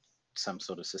in some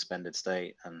sort of suspended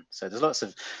state, and so there's lots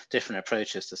of different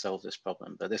approaches to solve this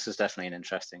problem, but this is definitely an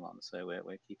interesting one, so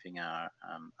we're keeping our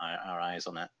eyes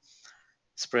on it.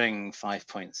 Spring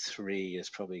 5.3 is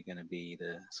probably going to be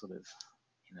the sort of,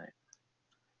 you know,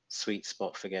 sweet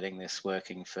spot for getting this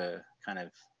working for kind of,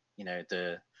 you know,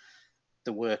 the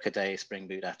workaday Spring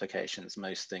Boot applications.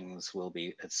 Most things will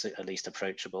be at least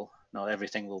approachable. Not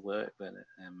everything will work, but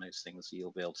most things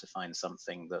you'll be able to find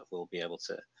something that will be able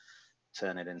to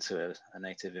turn it into a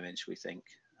native image, we think.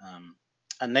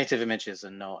 And native images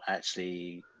are not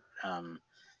actually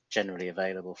generally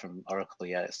available from Oracle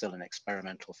yet. It's still an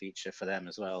experimental feature for them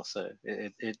as well. So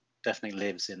it definitely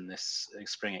lives in this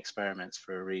Spring experiments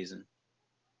for a reason.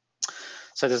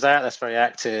 So there's that's very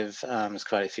active. There's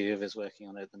quite a few of us working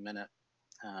on it at the minute.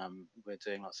 We're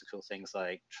doing lots of cool things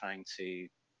like trying to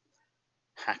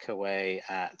hack away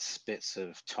at bits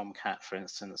of Tomcat, for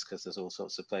instance, because there's all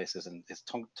sorts of places, and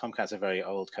Tomcat's a very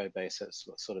old code base that's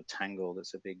sort of tangled.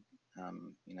 It's a big,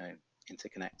 you know,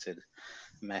 interconnected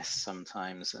mess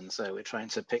sometimes, and so we're trying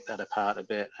to pick that apart a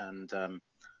bit and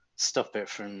stop it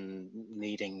from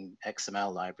needing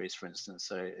XML libraries, for instance.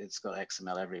 So it's got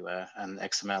XML everywhere, and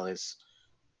XML is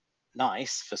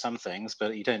nice for some things,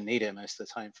 but you don't need it most of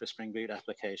the time for a Spring Boot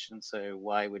application. So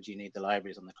why would you need the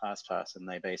libraries on the class path? And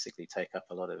they basically take up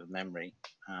a lot of memory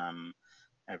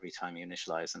every time you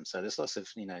initialize them. So there's lots of,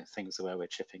 you know, things where we're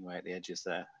chipping away at the edges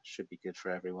there. Should be good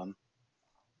for everyone.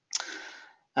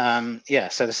 Yeah,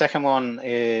 so the second one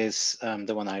is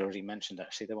the one I already mentioned,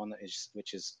 actually, the one that is,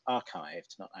 which is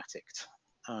archived, not atticked.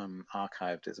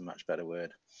 Archived is a much better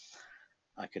word.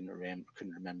 I couldn't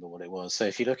remember what it was. So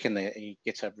if you look in the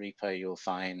GitHub repo, you'll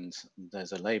find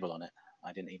there's a label on it,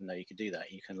 I didn't even know you could do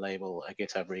that. You can label a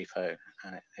GitHub repo,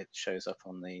 and it shows up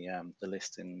on the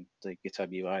list in the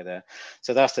GitHub UI there.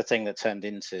 So that's the thing that turned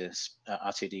into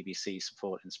R2DBC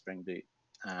support in Spring Boot,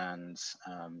 and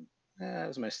it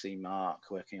was mostly Mark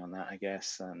working on that, I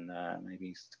guess, and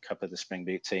maybe a couple of the Spring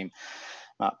Boot team,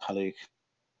 Mark Paluk.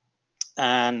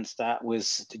 And that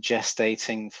was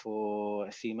gestating for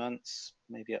a few months,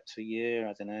 maybe up to a year,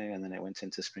 I don't know, and then it went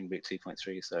into Spring Boot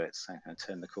 2.3, so it's kind of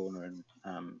turned the corner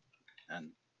and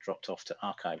dropped off to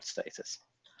archived status.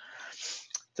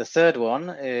 The third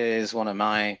one is one of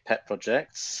my pet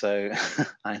projects, so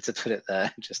I had to put it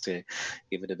there just to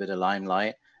give it a bit of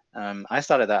limelight. I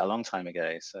started that a long time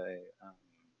ago, so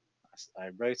I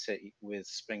wrote it with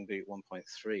Spring Boot 1.3,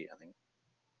 I think.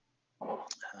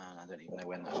 I don't even know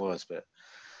when that was, but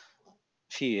a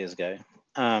few years ago.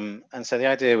 And so the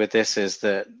idea with this is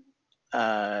that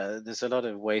there's a lot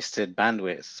of wasted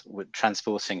bandwidth with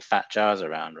transporting fat jars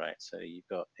around, right? So you've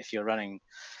got, if you're running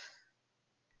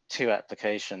 2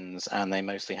 applications and they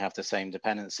mostly have the same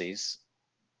dependencies,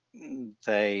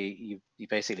 you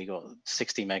basically got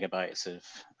 60 megabytes of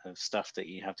stuff that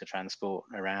you have to transport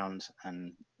around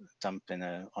and dump on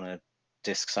a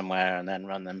disk somewhere and then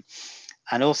run them.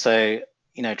 And also,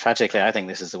 you know, tragically, I think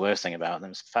this is the worst thing about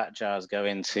them. Fat jars go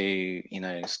into, you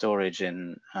know, storage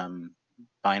in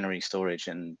binary storage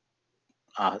in,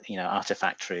 you know,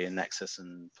 Artifactory and Nexus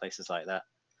and places like that,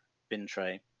 bin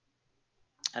tray.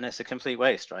 And it's a complete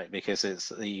waste, right? Because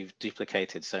you've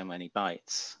duplicated so many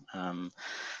bytes.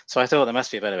 So I thought there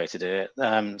must be a better way to do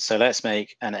it. So let's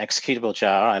make an executable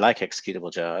jar. I like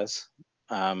executable jars.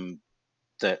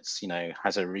 That's, you know,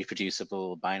 has a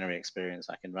reproducible binary experience.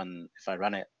 I can run, if I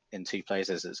run it in 2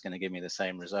 places, it's going to give me the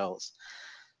same results,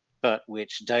 but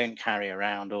which don't carry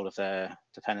around all of their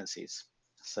dependencies.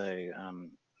 So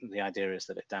the idea is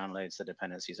that it downloads the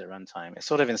dependencies at runtime. It's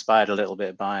sort of inspired a little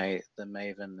bit by the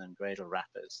Maven and Gradle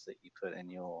wrappers that you put in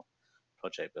your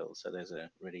project build. So there's a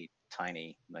really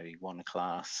tiny, maybe 1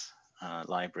 class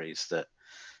libraries that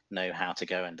know how to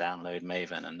go and download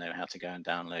Maven and know how to go and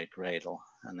download Gradle,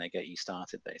 and they get you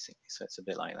started basically. So it's a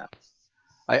bit like that.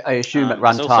 I assume at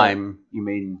runtime, you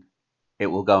mean it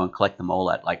will go and collect them all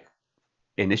at like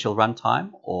initial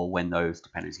runtime, or when those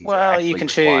dependencies are actually you can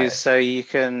required? choose. So you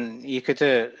could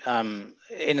do it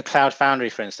in Cloud Foundry,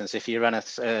 for instance. If you run a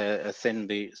thin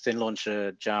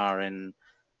launcher jar in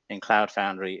Cloud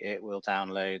Foundry, it will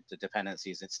download the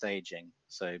dependencies it's staging.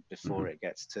 So before it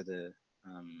gets to the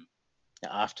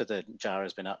after the jar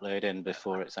has been uploaded and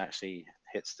before it's actually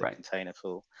hits the container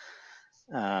pool.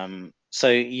 So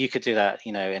you could do that,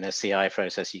 you know, in a CI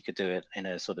process. You could do it in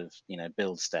a sort of, you know,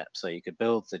 build step. So you could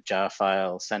build the jar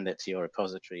file, send it to your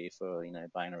repository for, you know,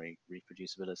 binary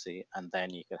reproducibility, and then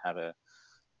you could have a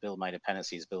build my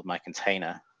dependencies, build my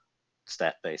container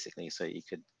step, basically. So you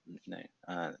could, you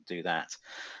know, do that.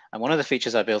 And one of the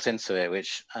features I built into it,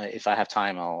 which if I have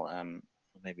time, I'll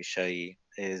maybe show you,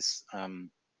 is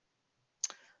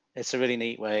it's a really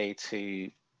neat way to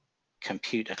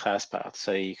compute a class path.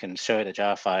 So you can show it a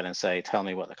jar file and say, tell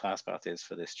me what the class path is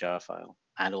for this jar file,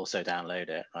 and also download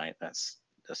it, right? That's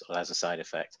as a side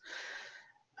effect.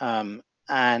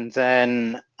 And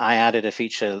then I added a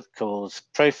feature called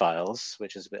profiles,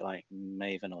 which is a bit like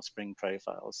Maven or Spring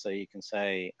profiles. So you can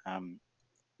say,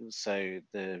 so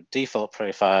the default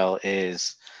profile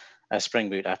is a Spring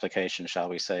Boot application, shall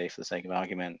we say, for the sake of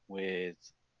argument, with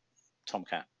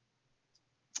Tomcat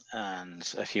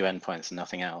and a few endpoints and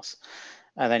nothing else.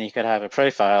 And then you could have a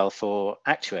profile for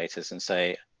actuators and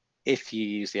say, if you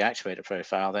use the actuator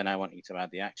profile, then I want you to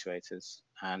add the actuators.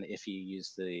 And if you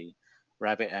use the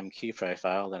RabbitMQ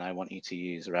profile, then I want you to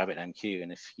use RabbitMQ.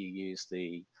 And if you use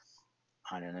the,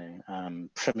 I don't know,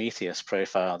 Prometheus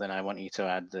profile, then I want you to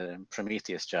add the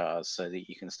Prometheus jars so that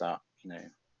you can start, you know,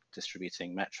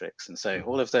 distributing metrics. And so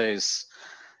all of those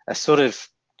are sort of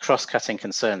cross-cutting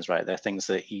concerns, right? They're things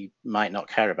that you might not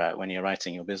care about when you're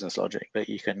writing your business logic, but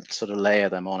you can sort of layer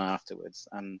them on afterwards.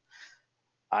 And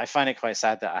I find it quite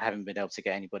sad that I haven't been able to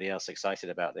get anybody else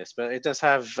excited about this, but it does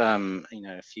have, you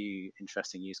know, a few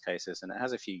interesting use cases, and it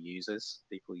has a few users.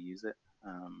 People use it,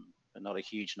 but not a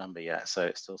huge number yet. So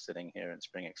it's still sitting here in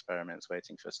Spring Experiments,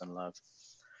 waiting for some love.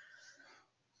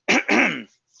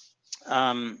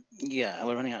 Yeah,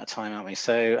 we're running out of time, aren't we?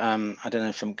 So I don't know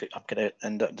if I'm going to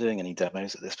end up doing any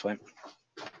demos at this point,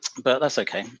 but that's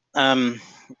okay.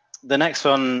 The next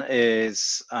one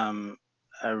is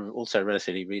also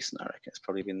relatively recent. I reckon it's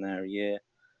probably been there a year.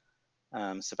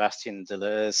 Sebastian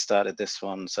Deleuze started this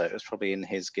one, so it was probably in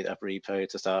his GitHub repo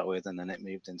to start with, and then it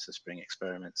moved into Spring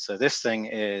Experiments. So this thing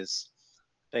is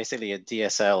basically a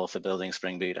DSL for building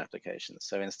Spring Boot applications.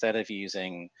 So instead of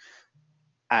using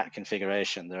at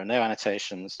configuration. There are no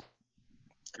annotations,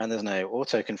 and there's no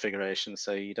auto configuration.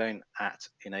 So you don't at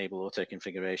enable auto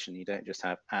configuration. You don't just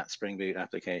have at Spring Boot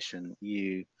application.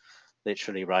 You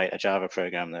literally write a Java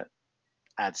program that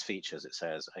adds features. It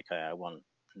says, okay, I want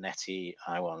Netty,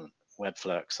 I want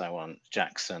Webflux, I want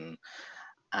Jackson,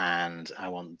 and I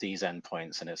want these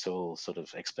endpoints, and it's all sort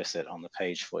of explicit on the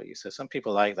page for you. So some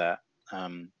people like that,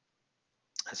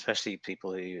 especially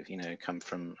people who come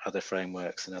from other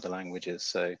frameworks and other languages.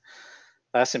 So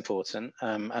that's important,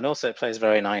 and also it plays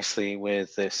very nicely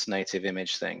with this native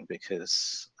image thing,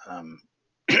 because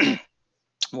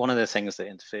one of the things that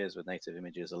interferes with native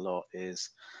images a lot is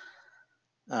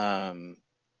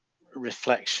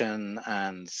reflection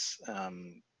and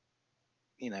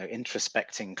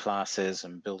introspecting classes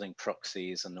and building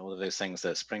proxies and all of those things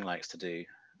that Spring likes to do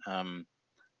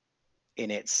in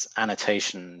its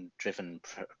annotation-driven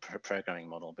programming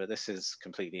model. But this is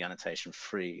completely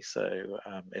annotation-free, so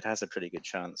it has a pretty good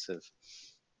chance of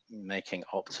making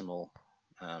optimal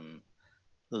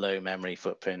low memory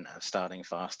footprint, starting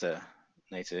faster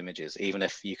native images. Even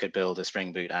if you could build a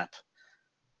Spring Boot app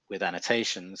with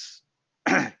annotations,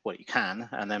 what you can,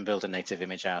 and then build a native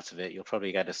image out of it, you'll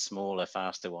probably get a smaller,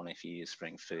 faster one if you use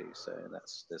Spring Foo. So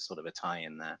there's sort of a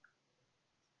tie-in there.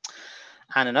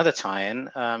 And another tie-in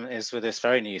is with this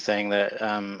very new thing that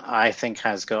I think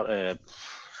has got a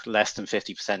less than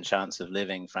 50% chance of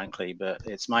living, frankly, but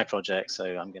it's my project, so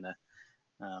I'm gonna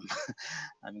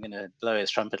blow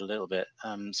its trumpet a little bit.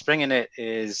 Spring Init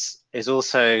is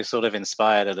also sort of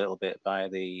inspired a little bit by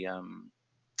the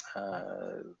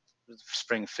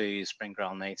Spring Foo, Spring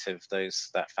Graal Native,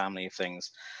 that family of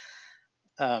things,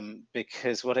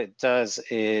 because what it does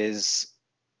is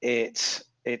it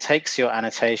takes your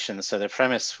annotations. So the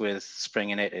premise with Spring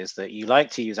Init is that you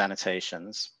like to use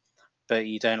annotations, but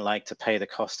you don't like to pay the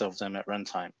cost of them at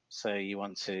runtime. So you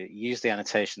want to use the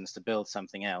annotations to build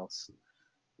something else,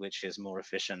 which is more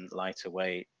efficient, lighter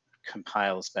weight,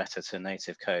 compiles better to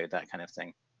native code, that kind of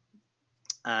thing.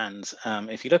 And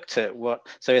if you looked at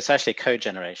so it's actually code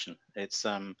generation. It's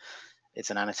an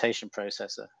annotation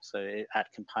processor. So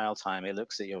at compile time, it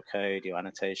looks at your code, your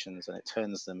annotations, and it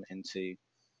turns them into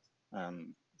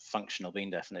functional bean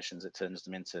definitions. It turns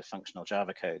them into functional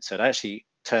Java code. So it actually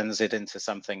turns it into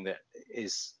something that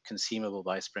is consumable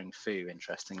by Spring Foo,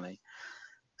 interestingly.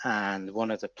 And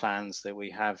one of the plans that we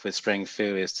have with Spring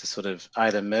Foo is to sort of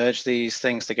either merge these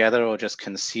things together or just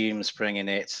consume Spring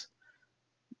Init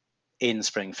in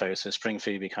Spring Foo. So Spring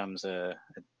Foo becomes a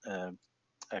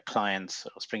client,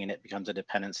 or Spring Init becomes a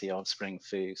dependency of Spring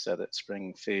Foo, so that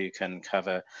Spring Foo can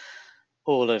cover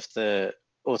all of the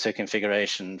auto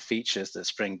configuration features that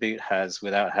Spring Boot has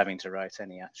without having to write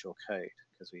any actual code,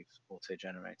 because we've auto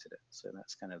generated it. So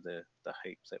that's kind of the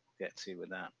hope that we'll get to with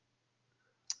that.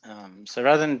 So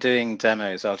rather than doing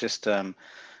demos, I'll just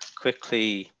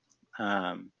quickly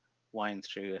wind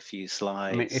through a few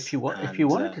slides. I mean, if you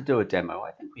wanted to do a demo,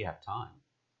 I think we have time.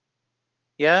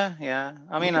 Yeah.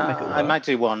 I mean, I might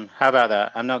do one. How about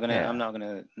that? I'm not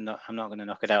gonna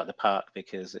knock it out of the park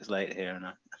because it's late here and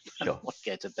I don't want to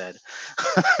get to bed.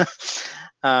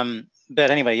 But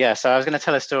anyway, yeah. So I was going to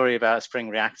tell a story about Spring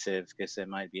Reactive because it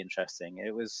might be interesting.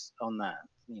 It was on that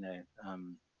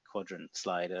quadrant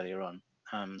slide earlier on.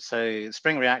 So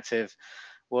Spring Reactive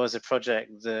was a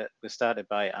project that was started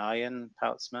by Arjen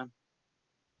Poutsma,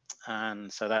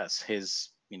 and so that's his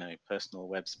personal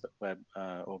web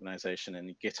organization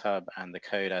in GitHub, and the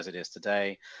code as it is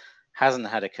today hasn't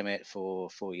had a commit for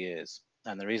 4 years.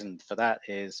 And the reason for that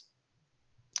is,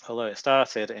 although it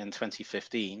started in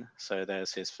 2015, so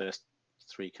there's his first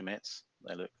 3 commits.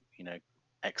 They look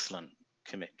excellent.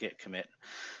 Git commit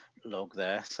log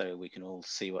there, so we can all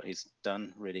see what he's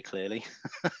done really clearly.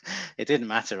 It didn't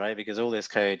matter, right? Because all this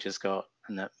code just got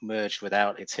merged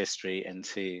without its history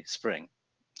into Spring.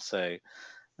 So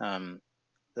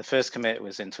the first commit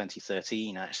was in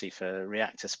 2013, actually, for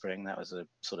Reactor Spring. That was a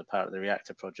sort of part of the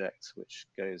Reactor project, which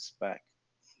goes back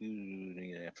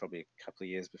probably a couple of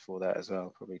years before that as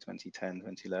well, probably 2010,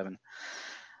 2011.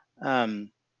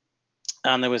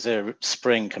 And there was a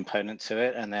Spring component to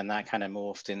it, and then that kind of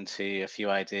morphed into a few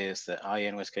ideas that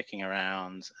Arjen was kicking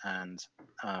around, and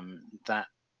that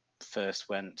first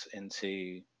went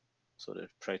into sort of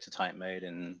prototype mode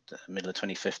in the middle of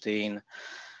 2015.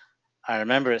 I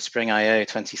remember at Spring I/O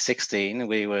 2016,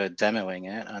 we were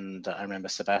demoing it, and I remember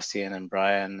Sebastian and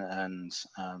Brian and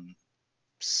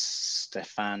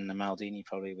Stefan Maldini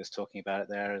probably was talking about it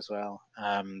there as well.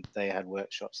 They had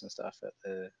workshops and stuff at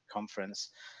the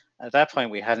conference. At that point,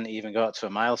 we hadn't even got to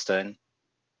a milestone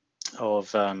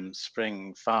of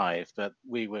Spring 5, but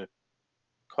we were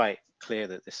quite clear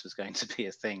that this was going to be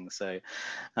a thing. So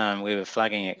we were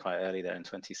flagging it quite early there in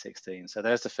 2016. So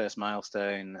there's the first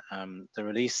milestone. The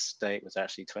release date was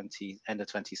actually end of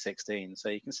 2016. So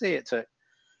you can see it took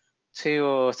 2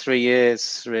 or 3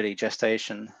 years really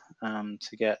gestation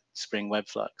to get Spring Web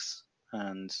Flux,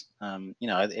 and you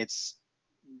know, it's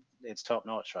top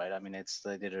notch, right? I mean,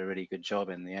 they did a really good job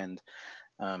in the end.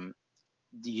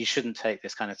 You shouldn't take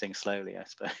this kind of thing slowly, I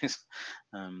suppose.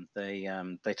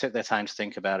 They took their time to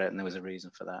think about it, and there was a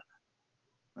reason for that.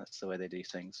 That's the way they do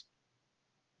things.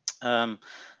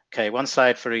 Okay, one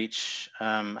slide for each,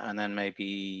 and then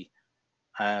maybe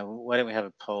why don't we have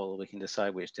a poll? We can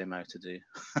decide which demo to do.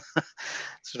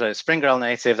 So Spring GRAL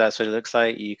native, that's what it looks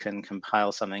like. You can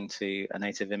compile something to a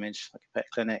native image, like a pet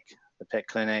clinic. The pet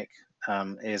clinic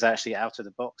is actually out of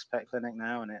the box pet clinic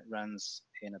now, and it runs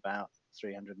in about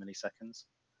 300 milliseconds.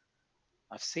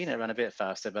 I've seen it run a bit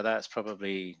faster, but that's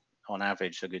probably on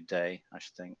average a good day, I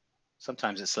should think.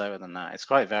 Sometimes it's slower than that. It's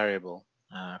quite variable,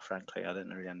 frankly. I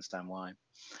didn't really understand why.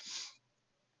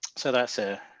 So that's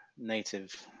a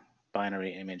native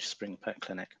binary image Spring Pet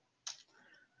Clinic.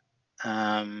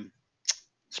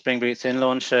 Spring Boot Thin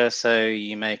Launcher, so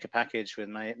you make a package with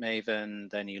Maven,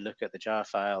 then you look at the jar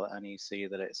file and you see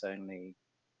that it's only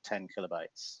 10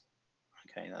 kilobytes.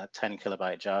 Okay, that 10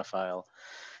 kilobyte jar file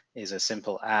is a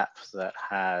simple app that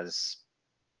has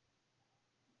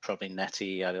probably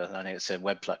Netty, I know it's a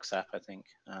WebFlux app, I think.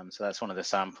 So that's one of the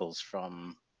samples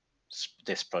from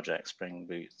this project, Spring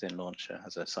Boot Thin Launcher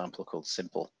has a sample called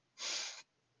Simple.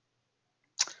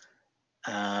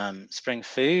 Spring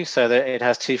Foo, so that it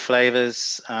has 2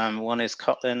 flavors. One is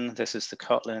Kotlin. This is the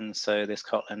Kotlin. So this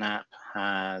Kotlin app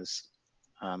has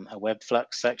a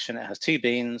WebFlux section. It has 2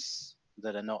 beans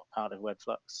that are not part of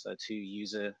WebFlux, so 2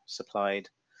 user supplied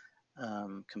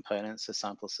components, a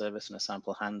sample service and a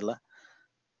sample handler.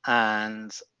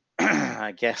 And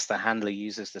I guess the handler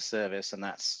uses the service, and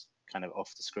that's kind of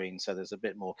off the screen. So there's a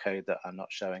bit more code that I'm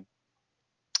not showing.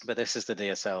 But this is the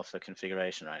DSL for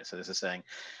configuration, right? So this is saying,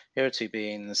 here are 2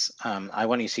 beans. I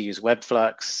want you to use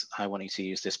WebFlux. I want you to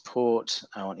use this port.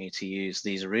 I want you to use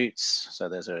these routes. So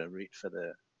there's a route for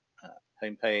the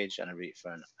homepage and a route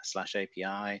for a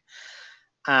 /API.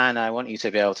 And I want you to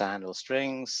be able to handle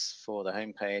strings for the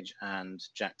homepage and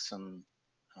Jackson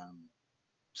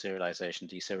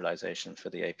serialization, deserialization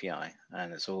for the API.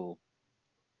 And it's all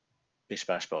bish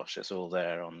bash bosh. It's all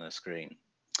there on the screen.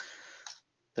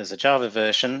 There's a Java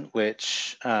version,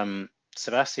 which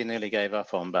Sebastian nearly gave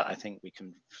up on, but I think we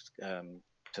can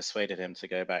persuaded him to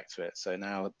go back to it. So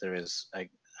now there is a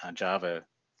Java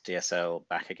DSL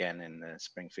back again in the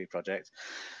Spring Foo project.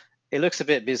 It looks a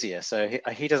bit busier, so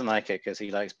he doesn't like it because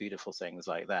he likes beautiful things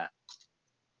like that.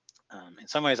 In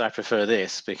some ways, I prefer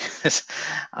this because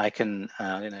I can,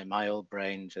 you know, my old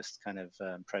brain just kind of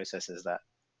processes that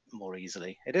more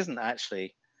easily. It isn't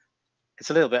actually. It's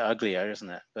a little bit uglier, isn't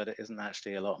it? But it isn't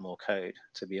actually a lot more code,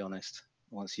 to be honest,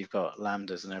 once you've got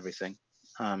lambdas and everything.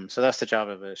 So that's the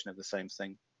Java version of the same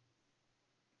thing.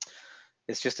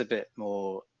 It's just a bit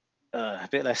more, a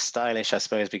bit less stylish, I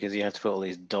suppose, because you have to put all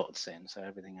these dots in. So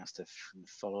everything has to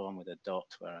follow on with a dot,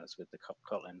 whereas with the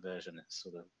Kotlin version, it's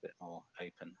sort of a bit more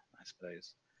open, I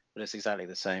suppose. But it's exactly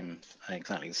the same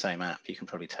app. You can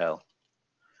probably tell.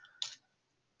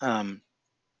 And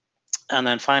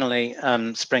then finally,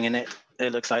 Spring Init,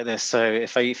 it looks like this. So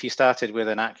if you started with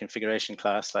an app configuration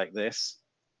class like this,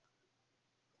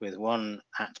 with one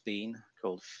at bean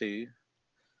called foo,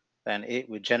 then it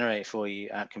would generate for you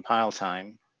at compile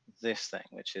time this thing,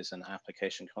 which is an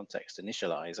application context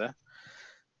initializer,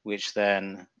 which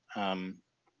then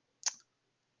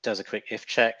does a quick if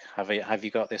check. Have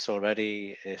you got this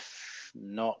already? If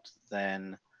not,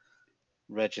 then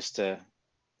register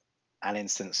an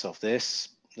instance of this.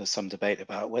 There's some debate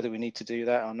about whether we need to do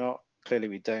that or not. Clearly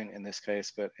we don't in this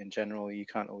case, but in general, you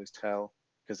can't always tell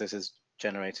because this is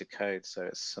generated code. So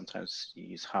it's sometimes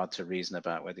it's hard to reason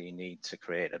about whether you need to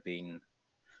create a bean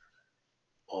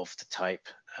of the type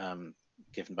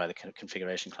given by the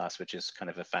configuration class, which is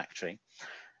kind of a factory.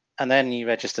 And then you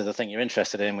register the thing you're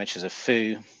interested in, which is a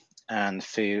foo, and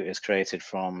foo is created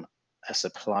from a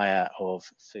supplier of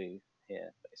foo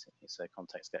here, basically. So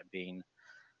context get bean,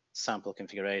 sample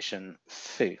configuration,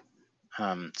 foo.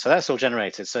 So that's all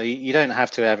generated. So you don't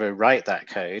have to ever write that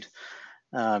code.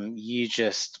 You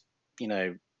just, you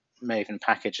know, Maven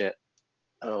package it,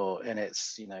 or and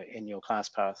it's, you know, in your class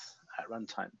path at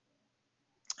runtime.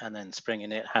 And then Spring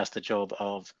Init has the job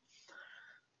of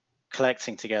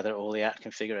collecting together all the app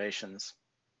configurations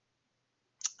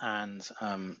and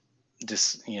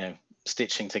just, you know,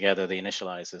 stitching together the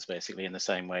initializers basically in the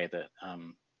same way that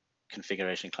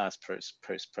configuration class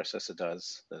processor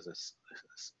does. There's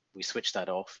we switch that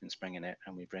off in Spring Init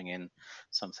and we bring in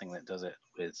something that does it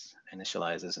with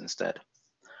initializers instead.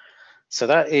 So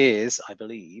that is, I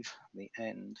believe, the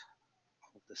end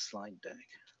of the slide deck.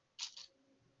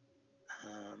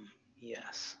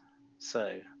 Yes.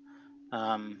 So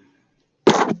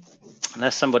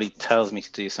unless somebody tells me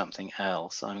to do something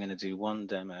else, I'm going to do one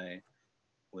demo,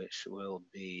 which will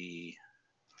be,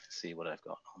 let's see what I've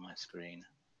got on my screen.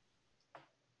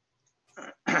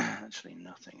 Actually,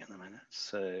 nothing at the minute.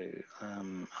 So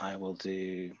I will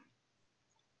do.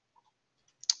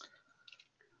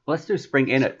 Well, let's do Spring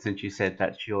Init, since you said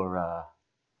that's your.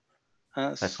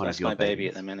 That's one of your my baby babies.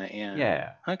 at the minute. Yeah.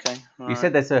 Yeah. Okay. You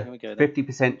said there's a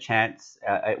 50% chance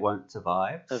it won't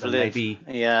survive. Of So live. maybe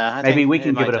Yeah. maybe we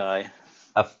can give it die.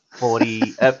 a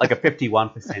 40, like a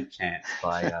 51% chance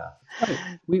by.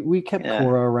 We kept Yeah.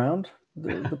 Quora around.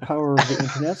 The power of the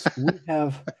internet. We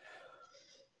have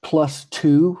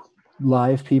 +2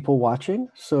 live people watching.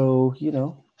 So,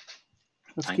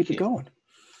 let's Thank keep you. it going.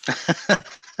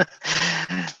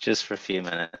 Just for a few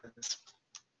minutes.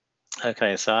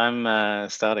 Okay, so I'm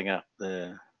starting up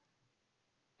the.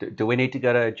 Do we need to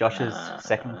go to Josh's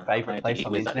second favorite place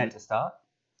on the with internet to start?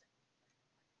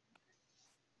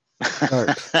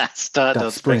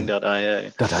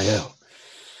 Start.spring.io.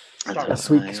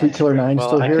 Sweet Killer 9 well,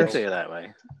 still here. I could do it that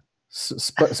way.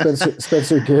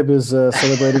 Spencer Gibb is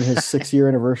celebrating his 6-year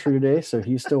anniversary today, so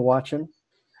he's still watching.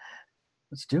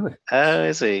 Let's do it. Oh,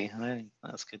 is he?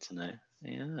 That's good to know.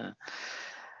 Yeah.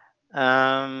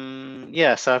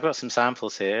 Yeah, so I've got some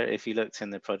samples here. If you looked in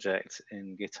the project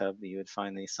in GitHub, you would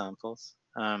find these samples.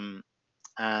 And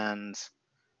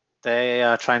they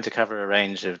are trying to cover a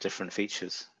range of different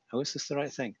features. Oh, is this the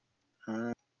right thing?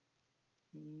 No,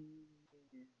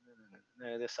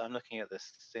 I'm looking at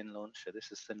this thin launcher.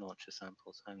 This is thin launcher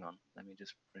samples. Hang on, let me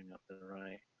just bring up the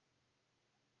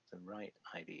right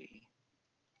IDE.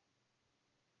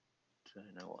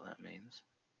 Don't know what that means.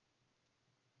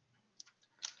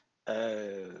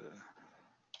 Oh,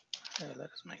 that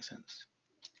doesn't make sense.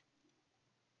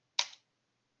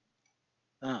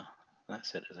 Oh,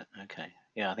 that's it, is it? Okay.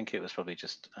 Yeah, I think it was probably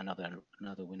just another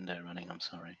window running. I'm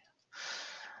sorry.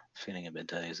 Feeling a bit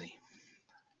dozy.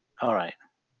 All right.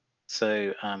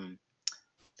 So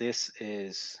this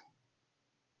is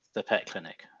the pet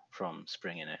clinic from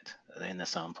Spring Init in the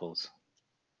samples.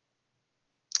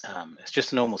 It's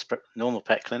just a normal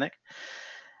pet clinic.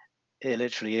 It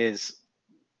literally is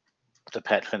the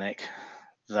pet clinic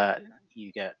that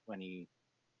you get when you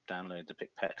download the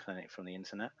pet clinic from the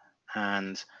internet.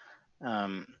 And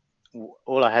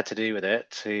all I had to do with it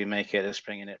to make it a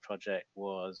Spring Init project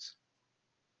was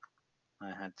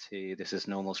this is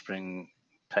normal Spring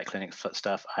pet clinic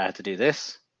stuff. I had to do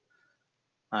this.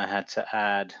 I had to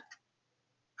add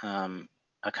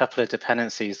a couple of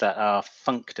dependencies that are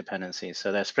func dependencies.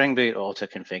 So they're Spring Boot auto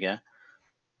configure.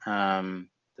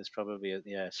 There's probably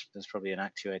an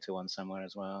actuator one somewhere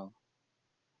as well.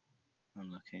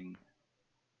 I'm looking.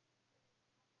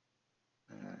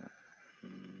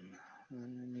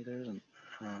 There isn't.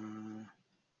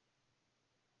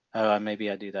 Maybe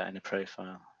I do that in a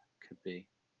profile. Could be.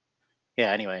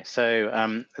 Yeah, anyway,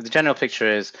 so the general picture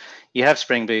is you have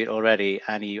Spring Boot already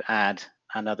and you add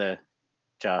another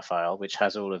jar file which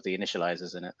has all of the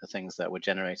initializers in it, the things that were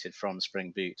generated from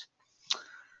Spring Boot.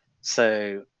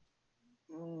 So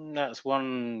that's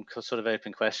one sort of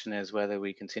open question, is whether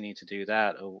we continue to do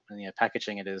that, or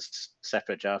packaging it as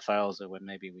separate jar files, or when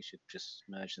maybe we should just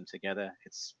merge them together.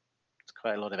 It's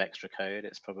quite a lot of extra code.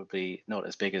 It's probably not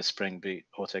as big as Spring Boot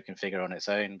auto configure on its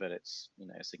own, but it's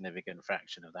a significant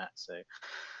fraction of that. So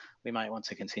we might want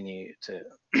to continue to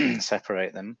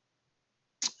separate them.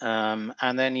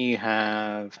 And then you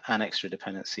have an extra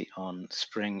dependency on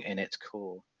Spring Init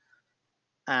core.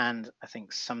 And I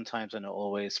think sometimes, and not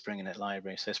always, Spring Init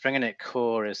library. So Spring Init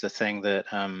core is the thing that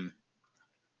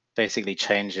basically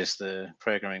changes the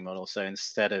programming model. So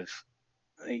instead of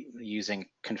using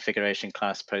configuration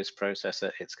class post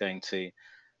processor, it's going to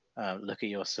look at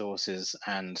your sources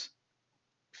and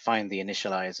find the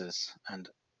initializers and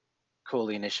call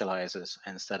the initializers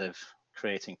instead of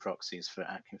creating proxies for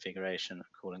at configuration and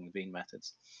calling the bean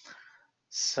methods.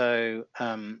 So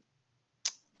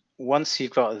once you've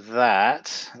got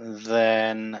that,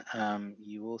 then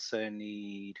you also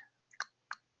need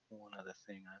one other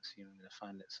thing. I assume I'm going to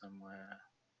find it somewhere,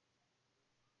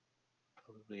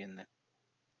 probably in the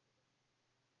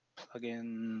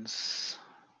plugins.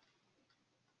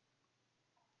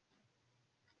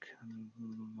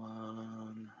 Come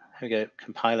on. Here we go,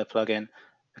 compiler plugin.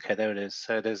 Okay, there it is.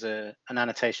 So there's an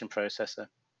annotation processor,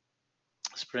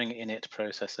 Spring Init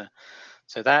processor.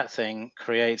 So that thing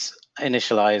creates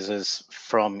initializers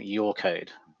from your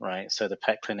code. right? So the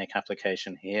Pet Clinic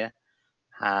application here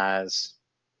has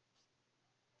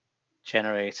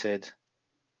generated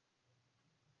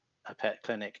a Pet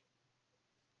Clinic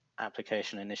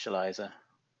application initializer.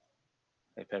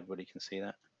 Hope everybody can see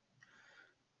that.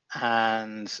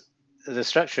 And the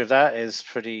structure of that is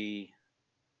pretty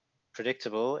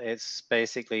predictable. It's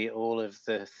basically all of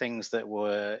the things that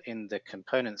were in the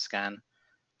component scan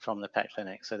from the Pet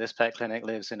Clinic. So this Pet Clinic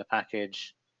lives in a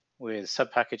package with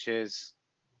sub-packages,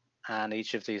 and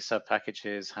each of these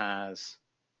sub-packages has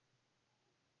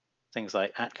things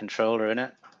like @controller in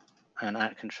it. And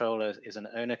 @controller is an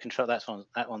owner control.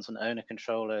 That one's an owner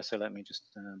controller. So let me just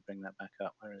bring that back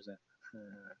up. Where is it?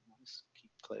 Let's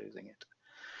keep closing it.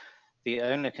 The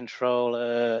owner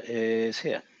controller is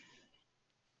here.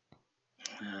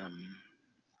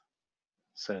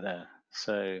 So there.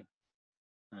 So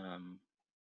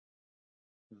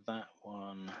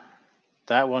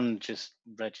that one just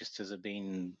registers a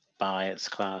bean by its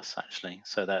class, actually.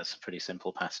 So that's a pretty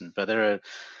simple pattern. But there are,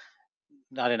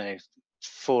 I don't know,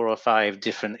 4 or 5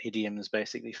 different idioms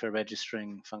basically for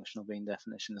registering functional bean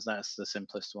definitions. That's the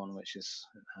simplest one, which is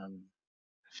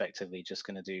effectively just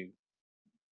going to do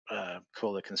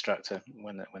call the constructor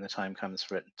when the time comes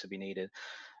for it to be needed.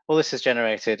 All this is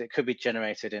generated. It could be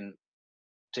generated in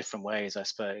different ways, I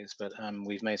suppose, but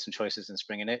we've made some choices in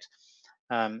Spring Init.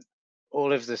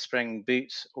 All of the Spring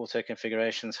Boot auto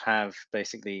configurations have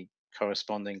basically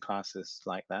corresponding classes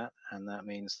like that, and that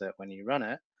means that when you run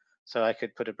it, so I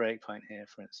could put a breakpoint here,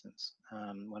 for instance.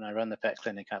 When I run the Pet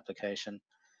Clinic application,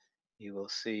 you will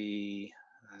see,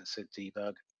 so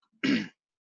debug.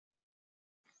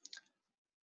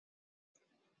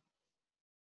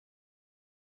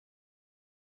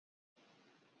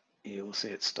 You will see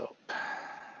it stop.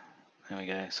 There we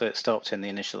go. So it stopped in the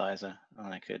initializer,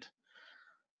 and I could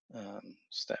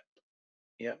step.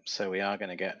 Yep. So we are going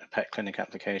to get a Pet Clinic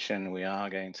application. We are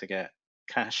going to get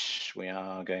cache. We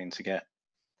are going to get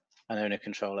an owner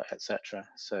controller, etc.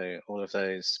 So all of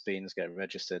those beans get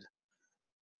registered.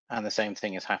 And the same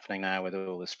thing is happening now with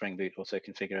all the Spring Boot auto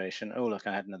configuration. Oh, look,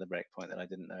 I had another breakpoint that I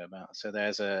didn't know about. So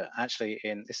there's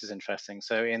this is interesting.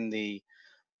 So in the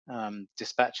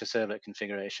dispatcher servlet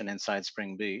configuration inside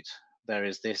Spring Boot, there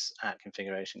is this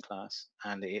 @configuration class,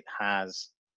 and it has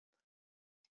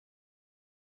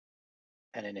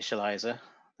an initializer.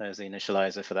 There's the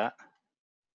initializer for that.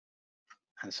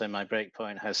 And so my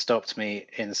breakpoint has stopped me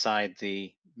inside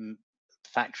the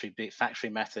factory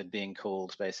method being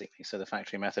called, basically. So the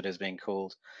factory method is being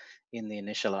called in the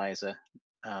initializer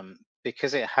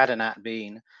because it had an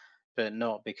 @bean, but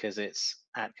not because it's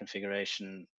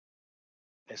 @configuration.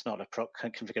 It's not a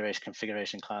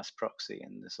configuration class proxy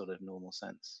in the sort of normal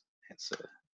sense. It's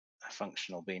a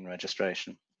functional bean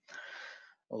registration,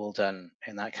 all done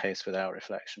in that case without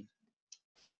reflection.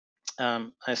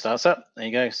 It starts up. There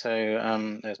you go. So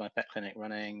there's my Pet Clinic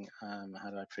running. How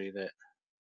do I prove it?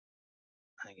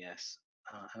 I guess.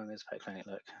 Oh, there's Pet Clinic.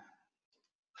 Look.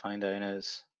 Find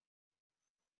owners.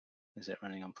 Is it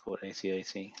running on port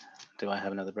 8080? Do I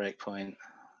have another breakpoint?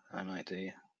 I might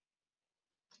do.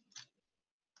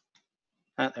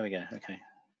 Ah, there we go. Okay.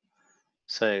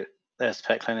 So there's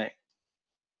Pet Clinic.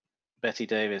 Betty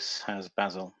Davis has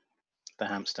Basil, the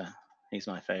hamster. He's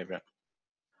my favorite.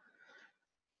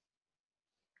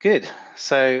 Good.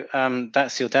 So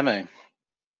that's your demo.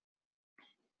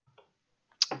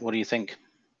 What do you think?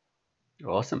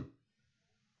 Awesome.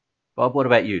 Bob, what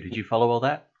about you? Did you follow all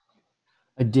that?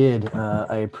 I did.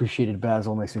 I appreciated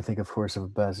Basil. Makes me think, of course,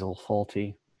 of Basil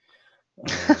Fawlty.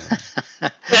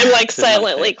 I'm like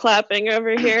silently clapping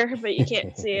over here, but you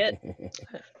can't see it.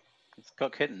 It's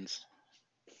got kittens.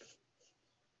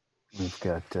 We've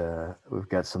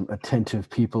got some attentive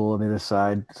people on the other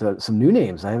side. So, some new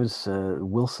names. I was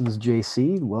Wilson's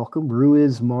JC. Welcome.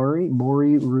 Ruiz Maury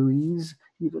Ruiz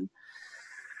even.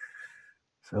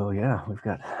 So yeah, we've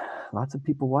got lots of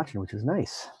people watching, which is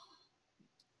nice.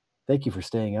 Thank you for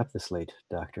staying up this late,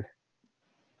 Doctor.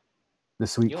 The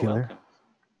Sweet Killer. Welcome.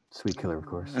 Sweet Killer, of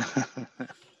course.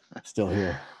 Still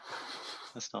here.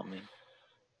 That's not me.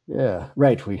 Yeah,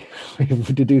 right.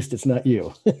 We've deduced it's not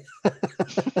you.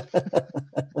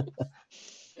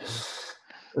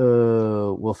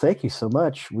 Well, thank you so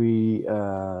much.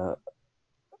 I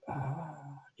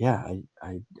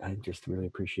just really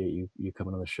appreciate you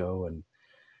coming on the show, and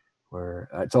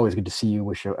it's always good to see you.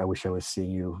 I wish I was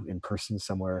seeing you in person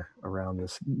somewhere around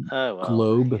this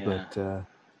globe, yeah. But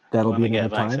that'll be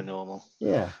another time. Back to normal.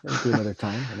 Yeah, that'll be another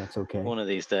time, and that's okay. One of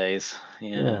these days.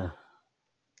 Yeah.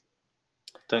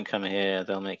 Don't come here.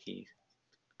 They'll make you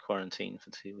quarantine for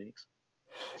 2 weeks.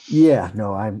 Yeah,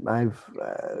 no, I've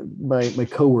my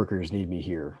coworkers need me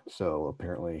here, so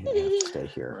apparently I have to stay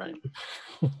here. Right.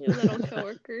 Your little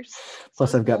coworkers.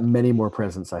 Plus, So I've got cool. many more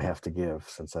presents I have to give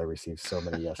since I received so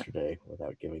many yesterday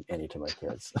without giving any to my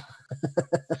kids.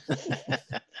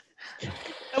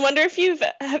 I wonder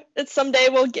if someday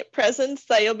we'll get presents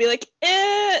that you'll be like,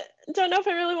 don't know if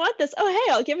I really want this. Oh,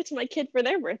 hey, I'll give it to my kid for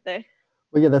their birthday.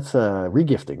 Well, yeah, that's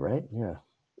regifting, right? Yeah.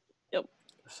 Yep.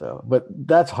 So, but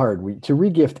that's hard. To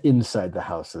regift inside the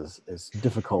house is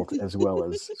difficult as well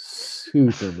as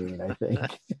super mean, I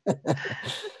think.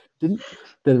 Didn't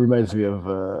That reminds me of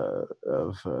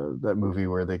that movie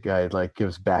where the guy like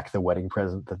gives back the wedding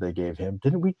present that they gave him.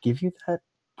 Didn't we give you that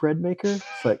bread maker?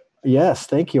 It's like, yes,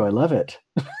 thank you, I love it.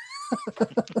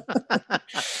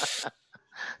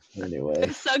 Anyway,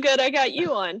 It's so good, I got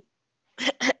you on.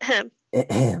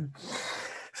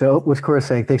 so what's Cora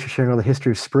saying? Thanks for sharing all the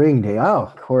history of Spring Day.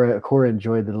 Oh, Cora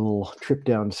enjoyed the little trip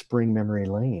down Spring Memory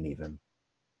Lane, even.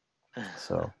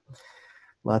 So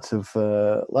lots of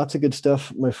good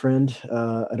stuff, my friend.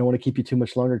 I don't want to keep you too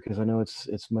much longer because I know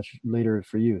it's much later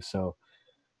for you. So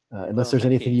unless Well, there's thank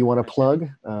anything you. you want to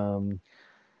Appreciate plug,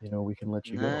 we can let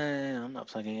you No, go. I'm not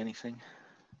plugging anything.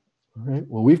 All right.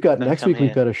 Well, we've got Don't next come week.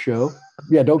 We've here. got a show.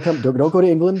 Yeah, don't go to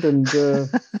England, and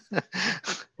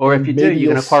Or if and you do, maybe you're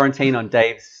you'll going to quarantine on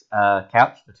Dave's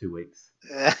couch for 2 weeks.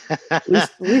 at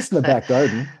least in the back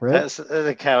garden, right? That's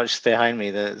the couch behind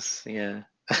me. That's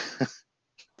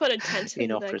Put a tent in the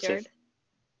inoperative. backyard.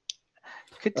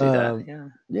 Could do that. Yeah.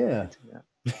 Yeah.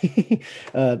 Could do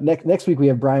that. Next week we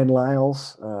have Brian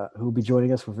Lyles, who will be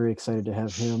joining us. We're very excited to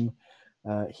have him.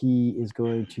 He is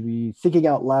going to be thinking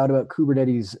out loud about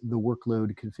Kubernetes, the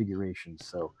workload configuration.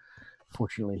 So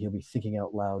fortunately, he'll be thinking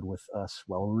out loud with us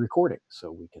while we're recording,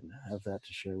 so we can have that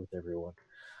to share with everyone.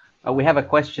 We have a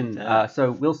question. Yeah.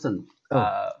 So Wilson,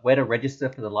 where to register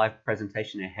for the live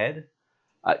presentation ahead?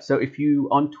 So if you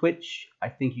on Twitch, I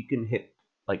think you can hit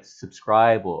like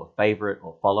subscribe or favorite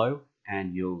or follow,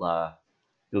 and you'll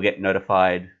get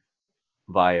notified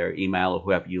via email or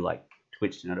whoever you like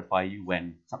Twitch to notify you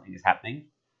when something is happening.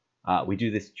 We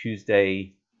do this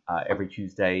Tuesday, every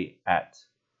Tuesday at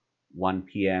 1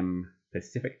 p.m.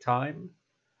 Pacific time.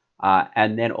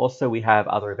 And then also we have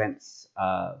other events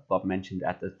Bob mentioned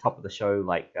at the top of the show,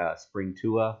 like Spring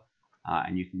Tour.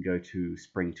 And you can go to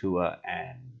Spring Tour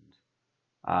and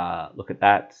look at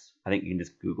that. I think you can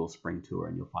just Google Spring Tour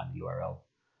and you'll find the URL.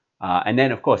 And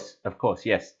then, of course,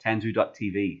 yes,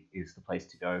 Tanzu.tv is the place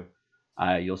to go.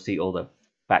 You'll see all the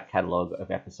back catalogue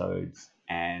of episodes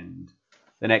and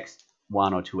the next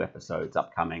 1 or 2 episodes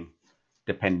upcoming,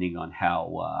 depending on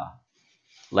how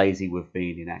lazy we've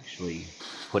been in actually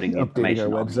putting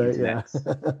information on the internet.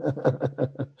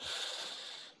 Yeah.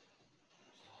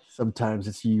 Sometimes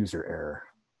it's user error.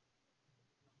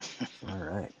 All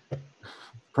right.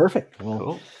 Perfect. Well,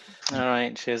 Cool. All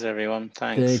right. Cheers, everyone.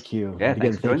 Thanks. Thank you. Yeah, And again,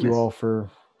 thanks for thank doing you this. all for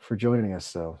joining us.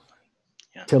 So,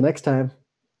 Yeah. till next time.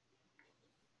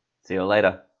 See you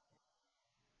later.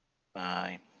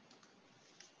 Bye.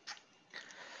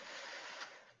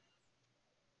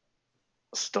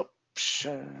 Stop.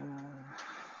 Share.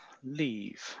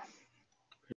 Leave.